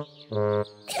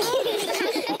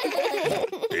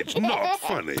 It's not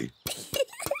funny.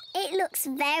 It looks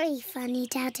very funny,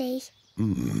 Daddy.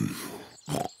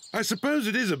 I suppose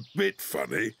it is a bit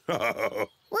funny. We'll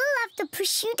have to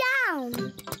push you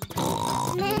down.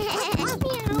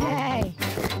 Hey.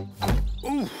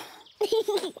 Ooh.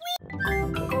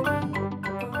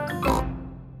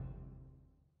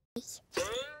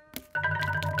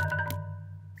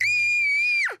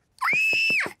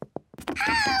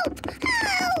 Help!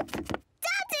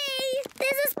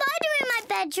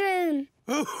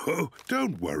 Oh,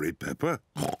 don't worry, Peppa.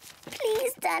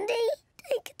 Please, Daddy,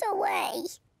 take it away.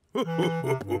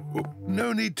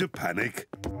 No need to panic.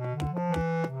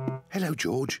 Hello,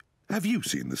 George. Have you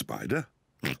seen the spider?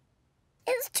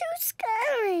 It's too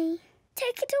scary.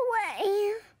 Take it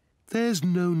away. There's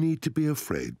no need to be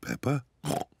afraid, Peppa.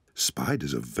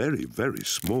 Spiders are very, very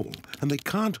small and they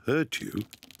can't hurt you.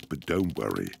 But don't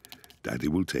worry. Daddy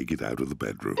will take it out of the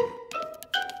bedroom.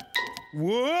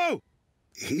 Whoa!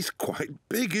 He's quite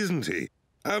big, isn't he?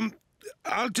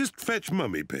 I'll just fetch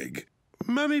Mummy Pig.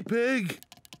 Mummy Pig!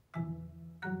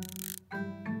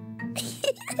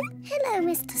 Hello,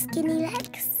 Mr. Skinny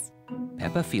Legs.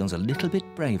 Peppa feels a little bit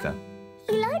braver.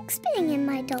 He likes being in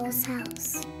my doll's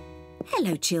house.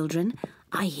 Hello, children.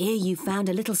 I hear you found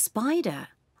a little spider.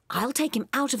 I'll take him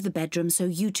out of the bedroom so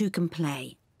you two can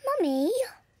play. Mummy,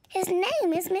 his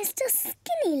name is Mr.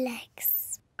 Skinny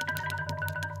Legs.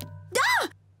 Ah!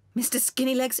 Mr.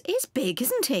 Skinny Legs is big,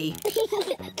 isn't he?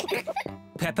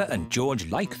 Peppa and George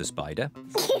like the spider.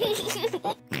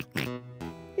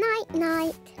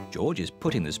 Night-night. George is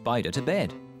putting the spider to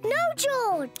bed. No,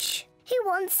 George. He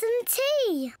wants some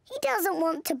tea. He doesn't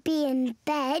want to be in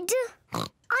bed. Are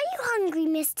you hungry,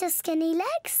 Mr. Skinny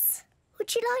Legs?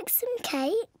 Would you like some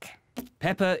cake?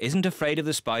 Peppa isn't afraid of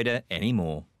the spider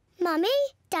anymore. Mummy,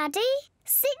 Daddy,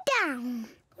 sit down.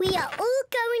 We are all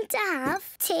going to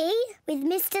have tea with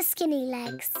Mr. Skinny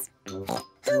Legs.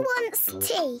 Who wants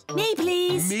tea? Me,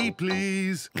 please. Me,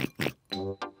 please.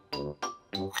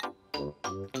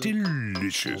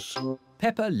 Delicious.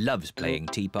 Peppa loves playing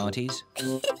tea parties.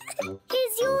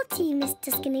 Here's your tea,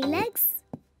 Mr. Skinny Legs.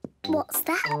 What's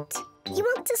that? You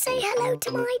want to say hello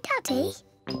to my daddy?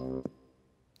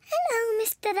 Hello,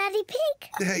 Mr. Daddy Pig.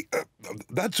 Hey,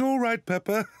 that's all right,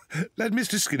 Peppa. Let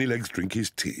Mr. Skinny Legs drink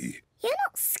his tea. You're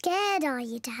not scared, are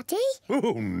you, Daddy?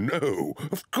 Oh, no,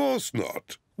 of course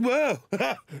not. Well,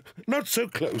 not so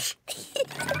close.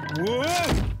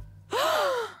 Whoa!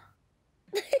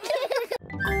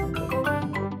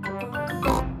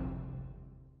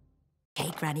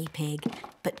 Okay, Granny Pig,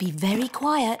 but be very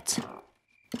quiet.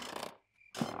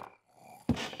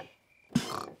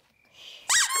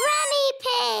 Granny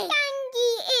Pig!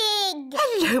 Gangy Egg!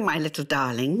 Hello, my little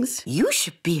darlings. You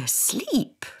should be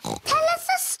asleep. Tell us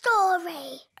a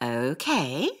story.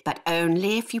 OK, but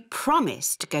only if you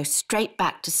promise to go straight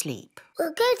back to sleep.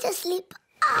 We'll go to sleep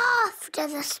after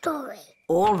the story.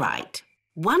 All right.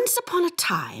 Once upon a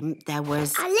time, there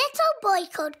was... a little boy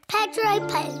called Pedro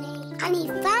Pony, and he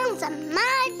found a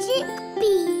magic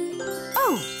bean.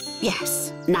 Oh,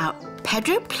 yes. Now,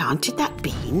 Pedro planted that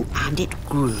bean and it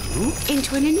grew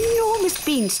into an enormous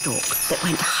beanstalk that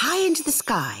went high into the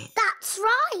sky. That's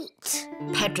right.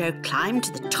 Pedro climbed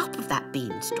to the top of that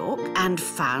beanstalk and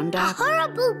found a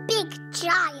horrible big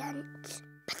giant.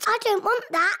 But I don't want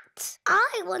that.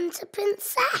 I want a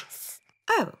princess.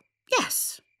 Oh,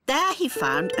 yes. There he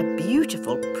found a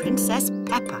beautiful Princess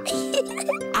Peppa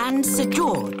and Sir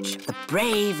George, the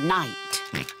brave knight.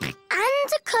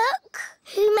 And a cook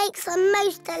who makes the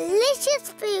most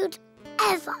delicious food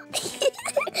ever.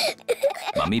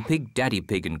 Mummy Pig, Daddy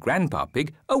Pig and Grandpa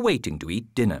Pig are waiting to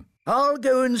eat dinner. I'll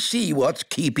go and see what's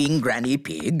keeping Granny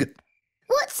Pig.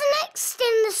 What's next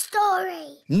in the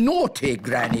story? Naughty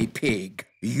Granny Pig.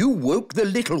 You woke the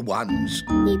little ones.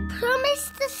 We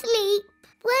promised to sleep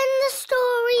when the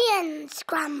story ends,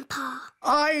 Grandpa.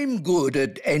 I'm good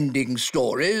at ending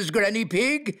stories, Granny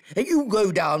Pig. You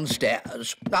go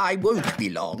downstairs. I won't be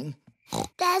long.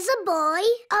 There's a boy,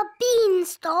 a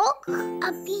beanstalk,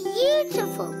 a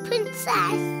beautiful princess,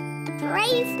 a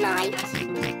brave knight,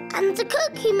 and a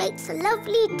cook who makes a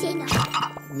lovely dinner.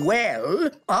 Well,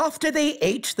 after they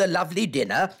ate the lovely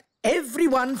dinner,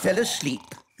 everyone fell asleep.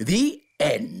 The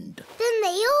end. Then they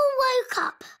all woke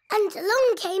up, and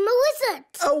along came a wizard.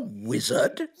 A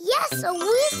wizard? Yes, a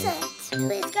wizard who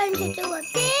is going to do a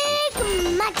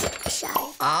big magic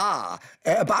show. Ah,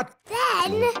 but...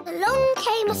 Then along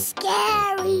came a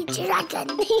scary dragon.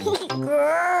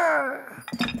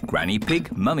 Granny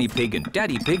Pig, Mummy Pig and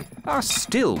Daddy Pig are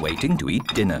still waiting to eat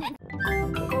dinner.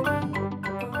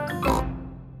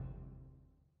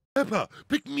 Peppa,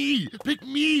 pick me! Pick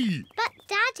me! But,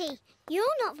 Daddy,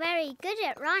 you're not very good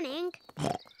at running.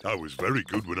 I was very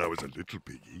good when I was a little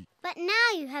piggy. But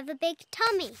now you have a big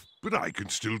tummy. But I can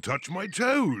still touch my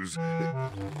toes.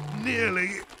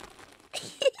 Nearly.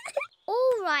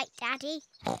 All right, Daddy.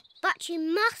 But you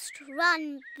must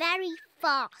run very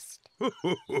fast.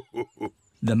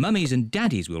 The mummies and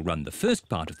daddies will run the first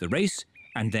part of the race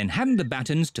and then hand the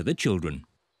batons to the children.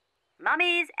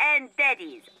 Mummies and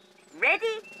daddies,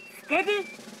 ready, steady,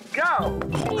 go!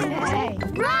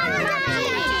 Run,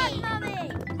 Daddy!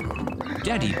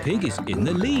 Daddy Pig is in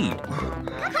the lead.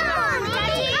 Come on,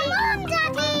 Daddy! Come on,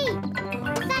 Daddy!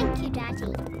 Thank you,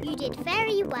 Daddy. You did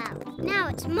very well. Now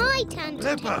it's my turn to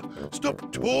Peppa,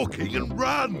 stop talking and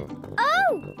run!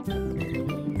 Oh!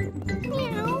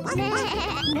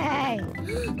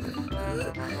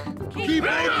 Keep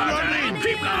on running!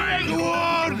 Keep going! Go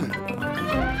on!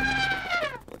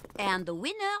 And the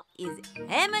winner is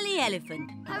Emily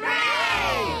Elephant.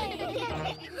 Hooray!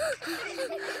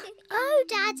 Oh,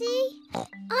 Daddy,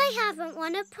 I haven't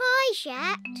won a prize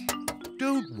yet.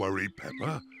 Don't worry,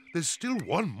 Peppa. There's still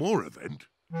one more event.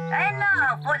 And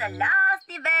now for the last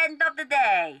event of the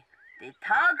day. The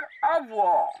tug of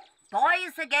war.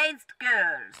 Boys against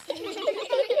girls.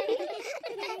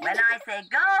 When I say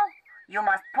go, you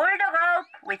must pull the rope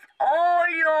with all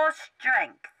your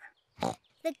strength.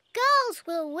 The girls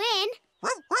will win.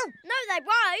 No, they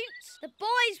won't. The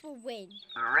boys will win.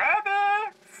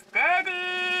 Ready,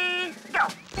 steady, go.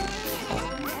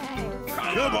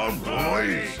 Come on,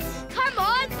 boys. Come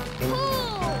on,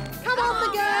 pull. Come on,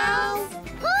 the girls.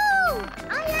 Pull.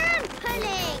 I am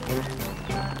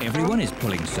pulling. Everyone is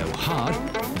pulling so hard,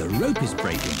 the rope is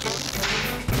breaking.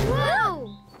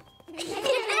 Whoa.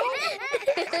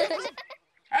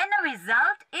 And the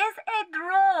result is a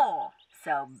draw.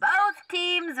 So both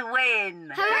teams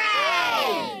win.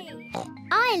 Hooray!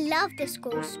 I love the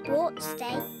school sports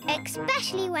day,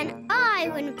 especially when I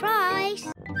win a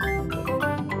prize.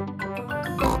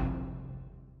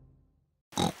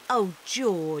 Oh,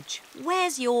 George,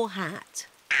 where's your hat?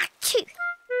 Achoo!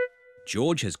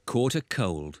 George has caught a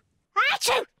cold.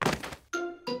 Achoo!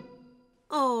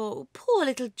 Oh, poor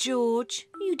little George.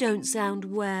 You don't sound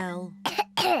well.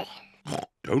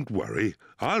 Don't worry.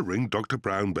 I'll ring Dr.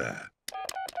 Brown Bear.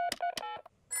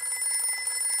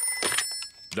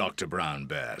 Dr. Brown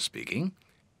Bear speaking.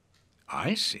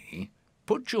 I see.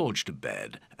 Put George to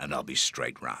bed and I'll be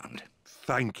straight round.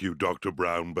 Thank you, Dr.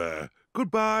 Brown Bear.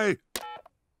 Goodbye.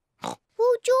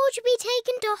 Will George be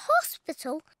taken to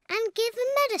hospital and given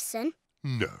medicine?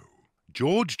 No.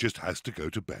 George just has to go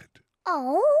to bed.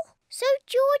 Oh, so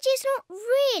George is not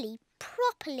really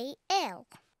properly ill.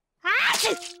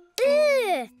 Achoo!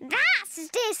 Ugh, that's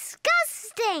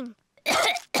disgusting.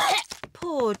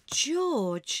 Poor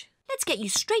George. Let's get you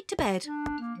straight to bed.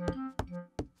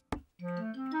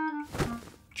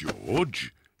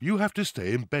 George, you have to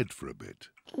stay in bed for a bit.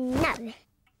 No.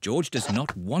 George does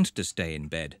not want to stay in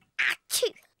bed.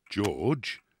 Achoo!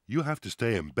 George, you have to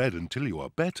stay in bed until you are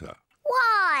better.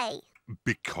 Why?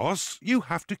 Because you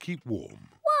have to keep warm.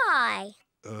 Why?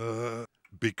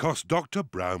 Because Dr.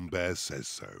 Brown Bear says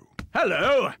so.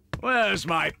 Hello, where's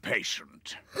my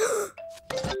patient?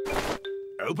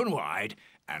 Open wide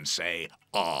and say,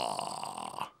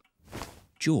 ah.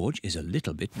 George is a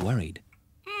little bit worried.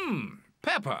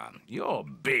 Peppa, you're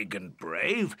big and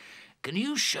brave. Can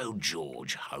you show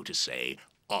George how to say,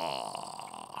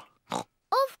 ah?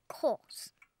 Of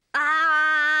course.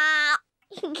 Ah!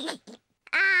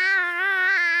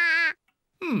 Ah!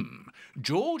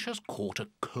 George has caught a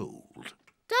cold.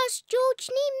 Does George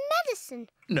need medicine?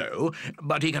 No,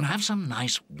 but he can have some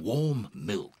nice warm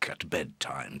milk at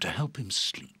bedtime to help him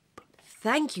sleep.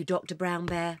 Thank you, Dr. Brown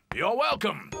Bear. You're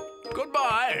welcome.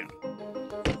 Goodbye.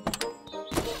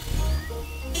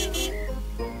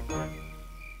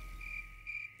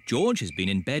 George has been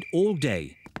in bed all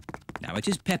day. Now it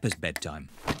is Peppa's bedtime.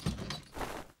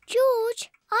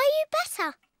 George, are you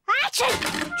better?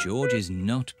 Achoo! George is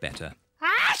not better.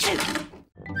 Achoo!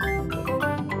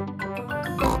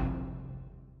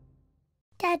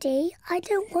 Daddy, I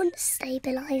don't want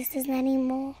stabilisers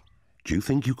anymore. Do you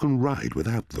think you can ride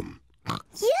without them?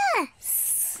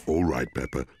 Yes! All right,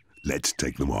 Peppa. Let's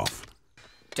take them off.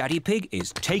 Daddy Pig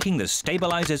is taking the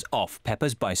stabilisers off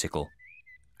Peppa's bicycle.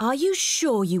 Are you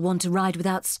sure you want to ride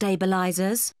without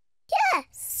stabilisers?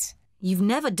 Yes! You've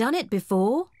never done it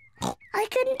before. I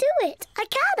can do it. I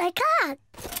can.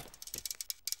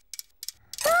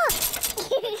 Ah!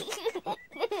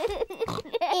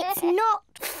 It's not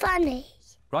funny.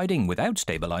 Riding without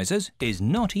stabilisers is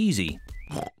not easy.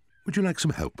 Would you like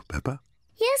some help, Peppa?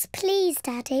 Yes, please,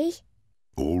 Daddy.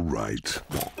 All right.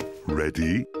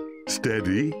 Ready,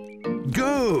 steady,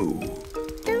 go!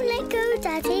 Don't let go,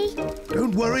 Daddy.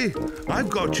 Don't worry, I've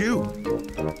got you.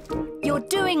 You're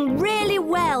doing really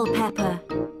well, Peppa.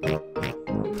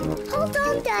 Hold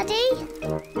on, Daddy.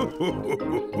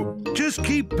 Just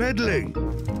keep pedalling.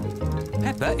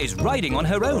 Peppa is riding on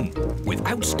her own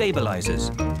without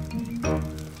stabilisers.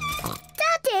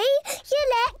 Daddy, you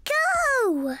let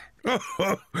go.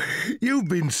 You've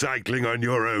been cycling on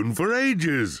your own for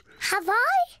ages. Have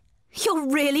I? You're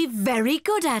really very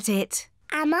good at it.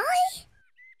 Am I?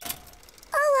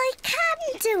 Oh, I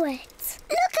can do it.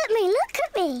 Look at me, look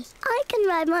at me. I can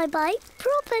ride my bike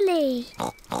properly.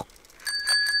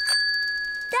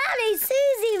 Daddy,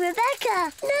 Suzy,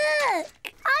 Rebecca, look!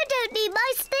 I don't need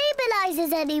my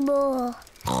stabilisers anymore.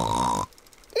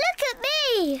 Look at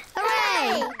me!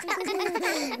 Hooray!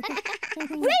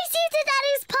 Race you to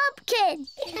Daddy's pumpkin!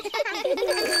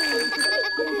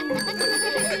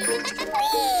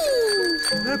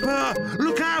 Peppa,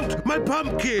 look out! My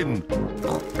pumpkin!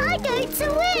 I'm going to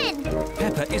win!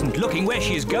 Peppa isn't looking where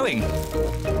she is going.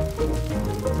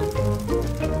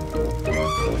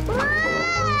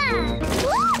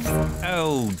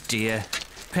 Oh dear.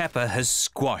 Peppa has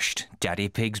squashed Daddy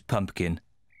Pig's pumpkin.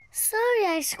 Sorry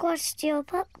I squashed your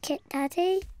pumpkin,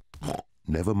 Daddy.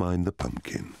 Never mind the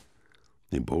pumpkin.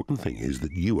 The important thing is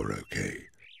that you are okay.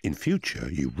 In future,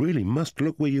 you really must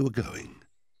look where you are going.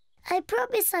 I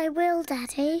promise I will,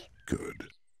 Daddy. Good.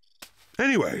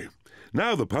 Anyway,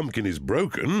 now the pumpkin is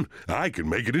broken, I can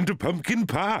make it into pumpkin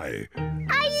pie.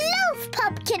 I love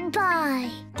pumpkin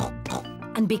pie!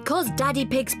 And because Daddy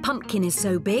Pig's pumpkin is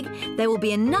so big, there will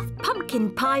be enough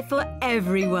pumpkin pie for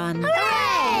everyone.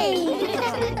 Hooray!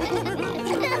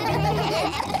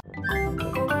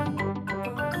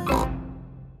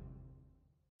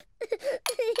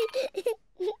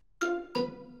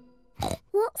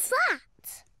 What's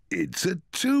that? It's a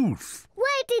tooth.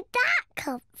 Where did that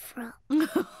come from?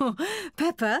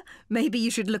 Peppa, maybe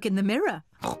you should look in the mirror.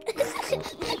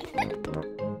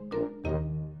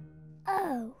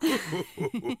 Oh.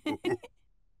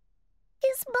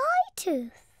 It's my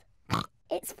tooth.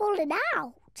 It's fallen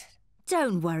out.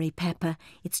 Don't worry, Peppa.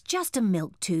 It's just a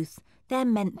milk tooth. They're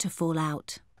meant to fall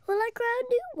out. Will I grow a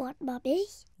new one, Mummy?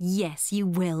 Yes, you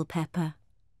will, Peppa.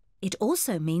 It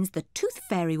also means the Tooth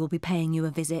Fairy will be paying you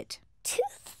a visit.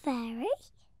 Tooth Fairy?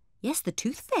 Yes, the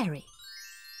Tooth Fairy.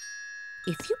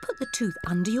 If you put the tooth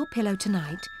under your pillow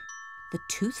tonight, the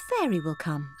Tooth Fairy will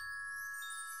come.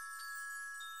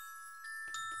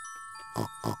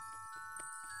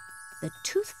 The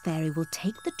Tooth Fairy will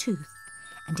take the tooth,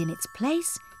 and in its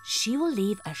place, she will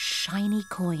leave a shiny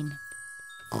coin.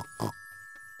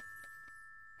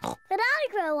 When I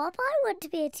grow up, I want to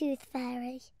be a tooth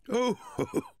fairy. Oh,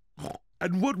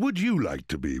 and what would you like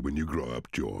to be when you grow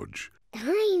up, George?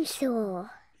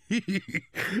 Dinosaur.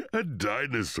 A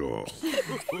dinosaur.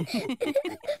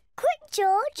 Quick,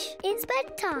 George, it's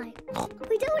bedtime.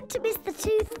 We don't want to miss the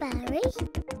Tooth Fairy.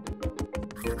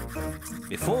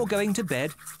 Before going to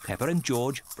bed, Peppa and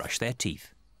George brush their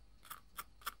teeth.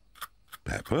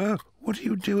 Peppa, what are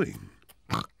you doing?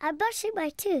 I'm brushing my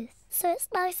tooth, so it's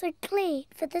nice and clean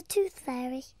for the Tooth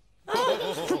Fairy.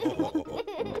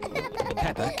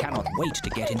 Peppa cannot wait to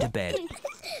get into bed.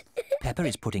 Peppa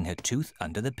is putting her tooth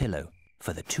under the pillow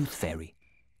for the Tooth Fairy.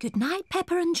 Good night,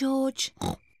 Peppa and George.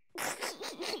 Good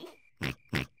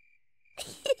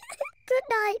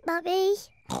night, Mummy.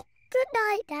 Good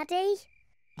night, Daddy.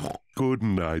 Good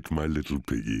night, my little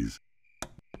piggies.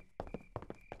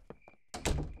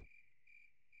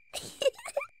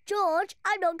 George,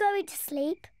 I'm not going to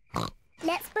sleep.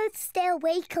 Let's both stay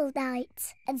awake all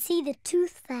night and see the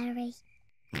Tooth Fairy.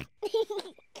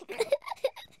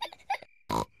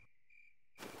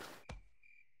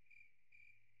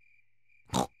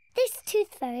 This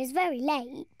Tooth Fairy is very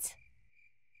late.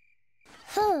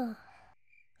 The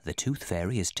Tooth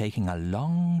Fairy is taking a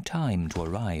long time to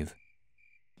arrive.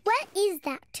 Where is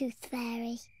that Tooth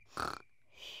Fairy?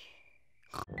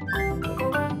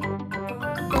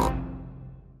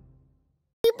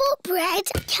 You bought bread,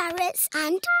 carrots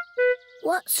and...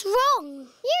 What's wrong?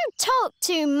 You talk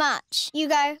too much. You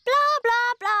go blah,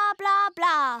 blah, blah, blah,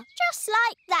 blah. Just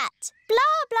like that.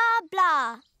 Blah, blah,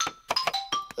 blah.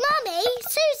 Mummy,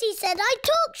 Suzy said I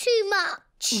talk too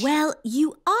much. Well,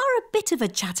 you are a bit of a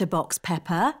chatterbox,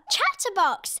 Peppa.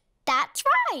 Chatterbox. That's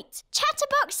right.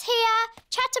 Chatterbox here,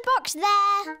 chatterbox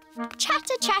there.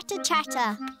 Chatter, chatter,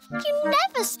 chatter. You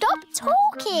never stop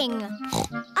talking.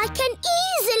 I can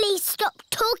easily stop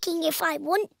talking if I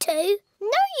want to.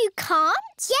 No, you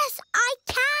can't. Yes, I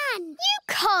can. You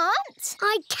can't.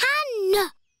 I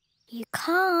can. You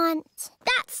can't.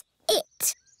 That's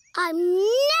it. I'm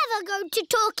never going to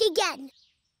talk again.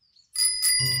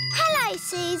 Hello,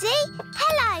 Suzy.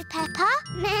 Hello, Peppa.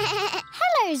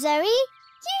 Hello, Zoe.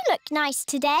 You look nice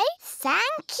today.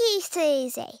 Thank you,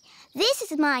 Suzy. This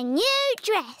is my new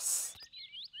dress.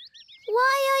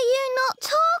 Why are you not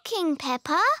talking,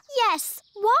 Peppa? Yes,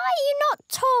 why are you not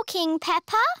talking,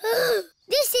 Peppa?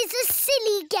 This is a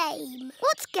silly game.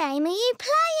 What game are you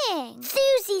playing?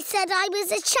 Suzy said I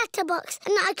was a chatterbox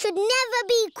and I could never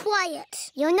be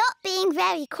quiet. You're not being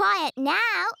very quiet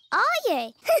now, are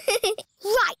you?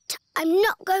 Right, I'm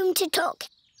not going to talk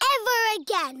ever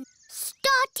again.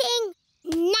 Starting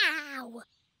now.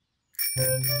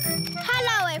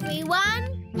 Hello,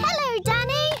 everyone. Hello,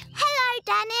 Danny. Hello,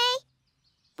 Danny.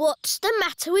 What's the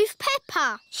matter with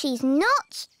Peppa? She's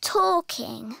not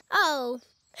talking. Oh,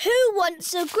 who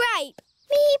wants a grape?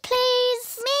 Me,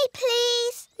 please. Me,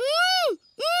 please.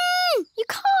 You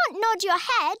can't nod your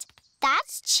head.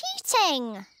 That's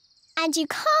cheating. And you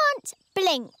can't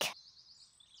blink.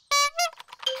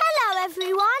 Hello,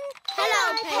 everyone.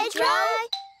 Hello, Pedro.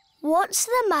 What's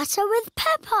the matter with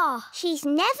Peppa? She's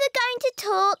never going to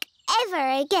talk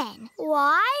ever again.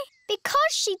 Why?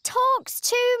 Because she talks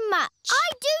too much.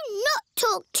 I do not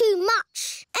talk too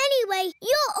much. Anyway,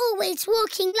 you're always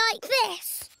walking like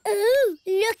this. Ooh,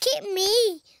 look at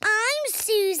me. I'm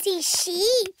Suzy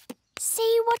Sheep.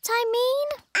 See what I mean?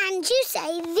 And you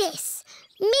say this.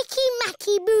 Mickey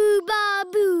Macky Boo Ba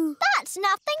Boo. That's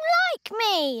nothing like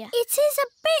me. It is a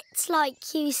bit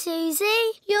like you,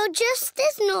 Suzy. You're just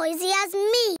as noisy as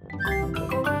me.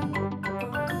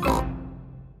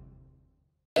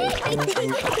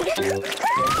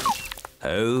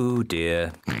 Oh,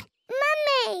 dear.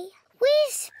 Mummy, we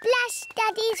splashed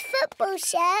Daddy's football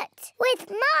shirt with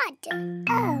mud.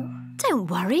 Oh. Don't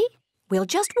worry. We'll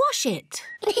just wash it.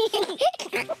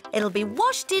 It'll be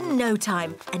washed in no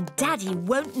time, and Daddy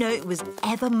won't know it was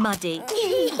ever muddy.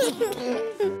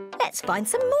 Let's find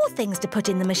some more things to put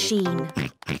in the machine.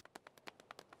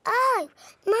 Oh,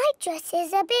 my dress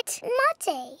is a bit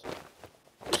muddy.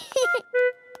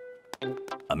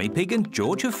 Mummy Pig and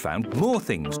George have found more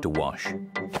things to wash.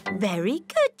 Very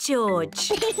good,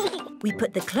 George. We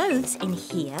put the clothes in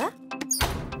here,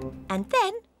 and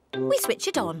then we switch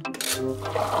it on.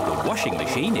 The washing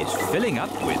machine is filling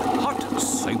up with hot,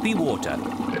 soapy water.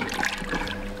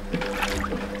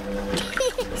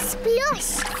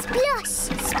 Splosh, splosh,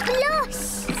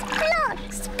 splosh,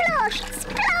 splosh, splosh,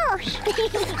 splosh.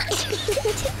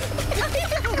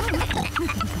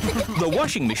 The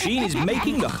washing machine is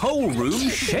making the whole room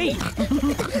shake.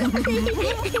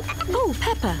 Oh,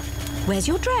 Peppa, where's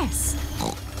your dress?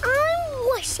 I'm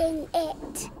washing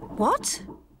it. What?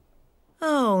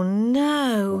 Oh,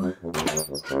 no.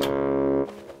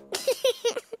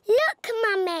 Look,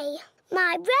 Mummy.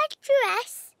 My red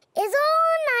dress is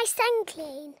all nice and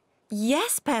clean.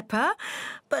 Yes, Peppa,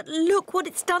 but look what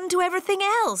it's done to everything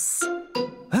else.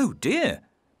 Oh, dear.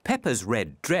 Peppa's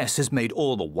red dress has made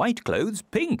all the white clothes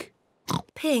pink.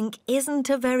 Pink isn't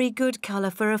a very good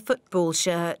colour for a football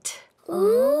shirt.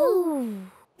 Ooh.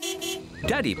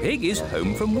 Daddy Pig is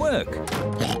home from work.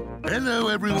 Hello,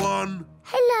 everyone.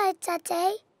 Hello,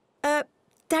 Daddy.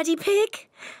 Daddy Pig,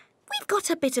 we've got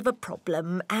a bit of a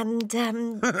problem and,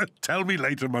 Tell me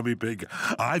later, Mummy Pig.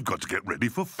 I've got to get ready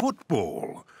for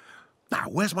football. Now,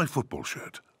 where's my football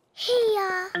shirt?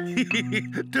 Here.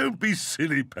 Don't be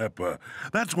silly, Peppa.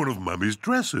 That's one of Mummy's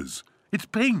dresses. It's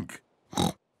pink.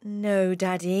 No,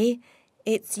 Daddy.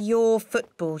 It's your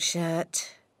football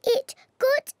shirt. It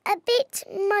got a bit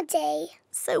muddy.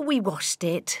 So we washed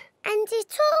it. And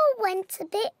it all went a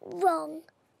bit wrong.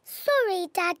 Sorry,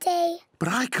 Daddy. But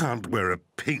I can't wear a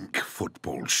pink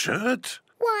football shirt.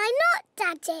 Why not,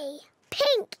 Daddy?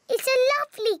 Pink is a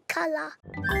lovely colour.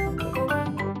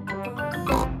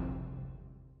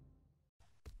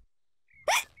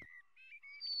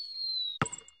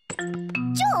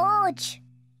 George!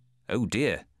 Oh,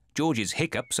 dear. George's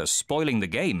hiccups are spoiling the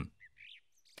game.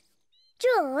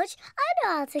 George, I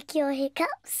know how to cure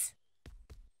hiccups.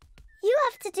 You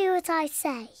have to do what I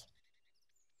say.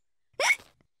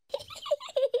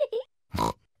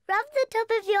 Rub the top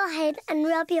of your head and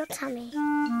rub your tummy.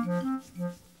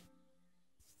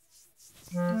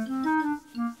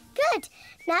 Good.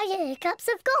 Now your hiccups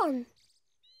have gone.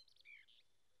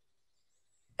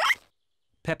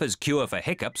 Peppa's cure for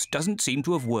hiccups doesn't seem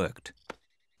to have worked.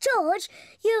 George,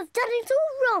 you have done it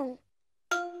all wrong.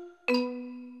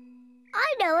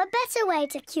 I know a better way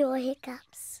to cure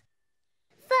hiccups.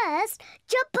 First,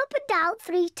 jump up and down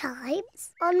 3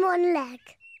 times on one leg.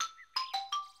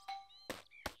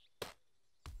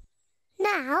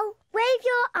 Now, wave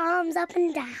your arms up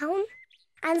and down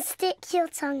and stick your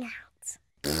tongue out.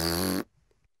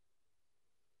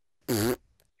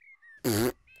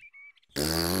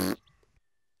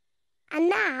 And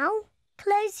now,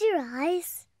 close your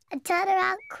eyes and turn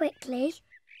around quickly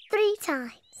 3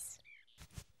 times.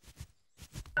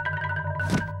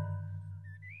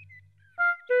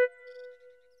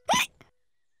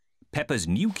 Peppa's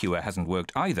new cure hasn't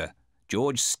worked either.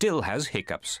 George still has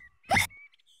hiccups.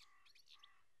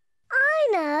 I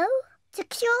know. To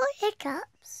cure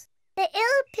hiccups, the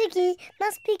ill piggy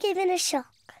must be given a shock.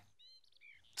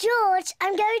 George,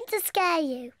 I'm going to scare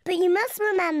you, but you must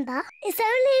remember, it's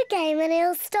only a game and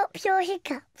it'll stop your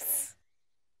hiccups.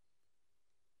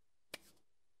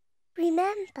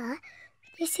 Remember,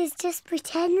 this is just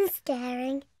pretend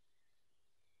staring.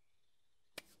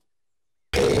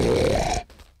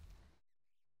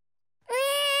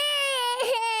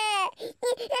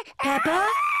 Peppa,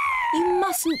 you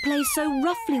mustn't play so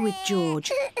roughly with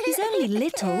George. He's only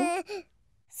little.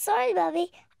 Sorry,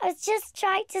 Mummy. I was just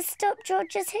trying to stop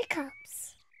George's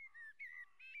hiccups.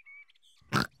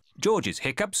 George's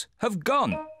hiccups have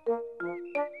gone.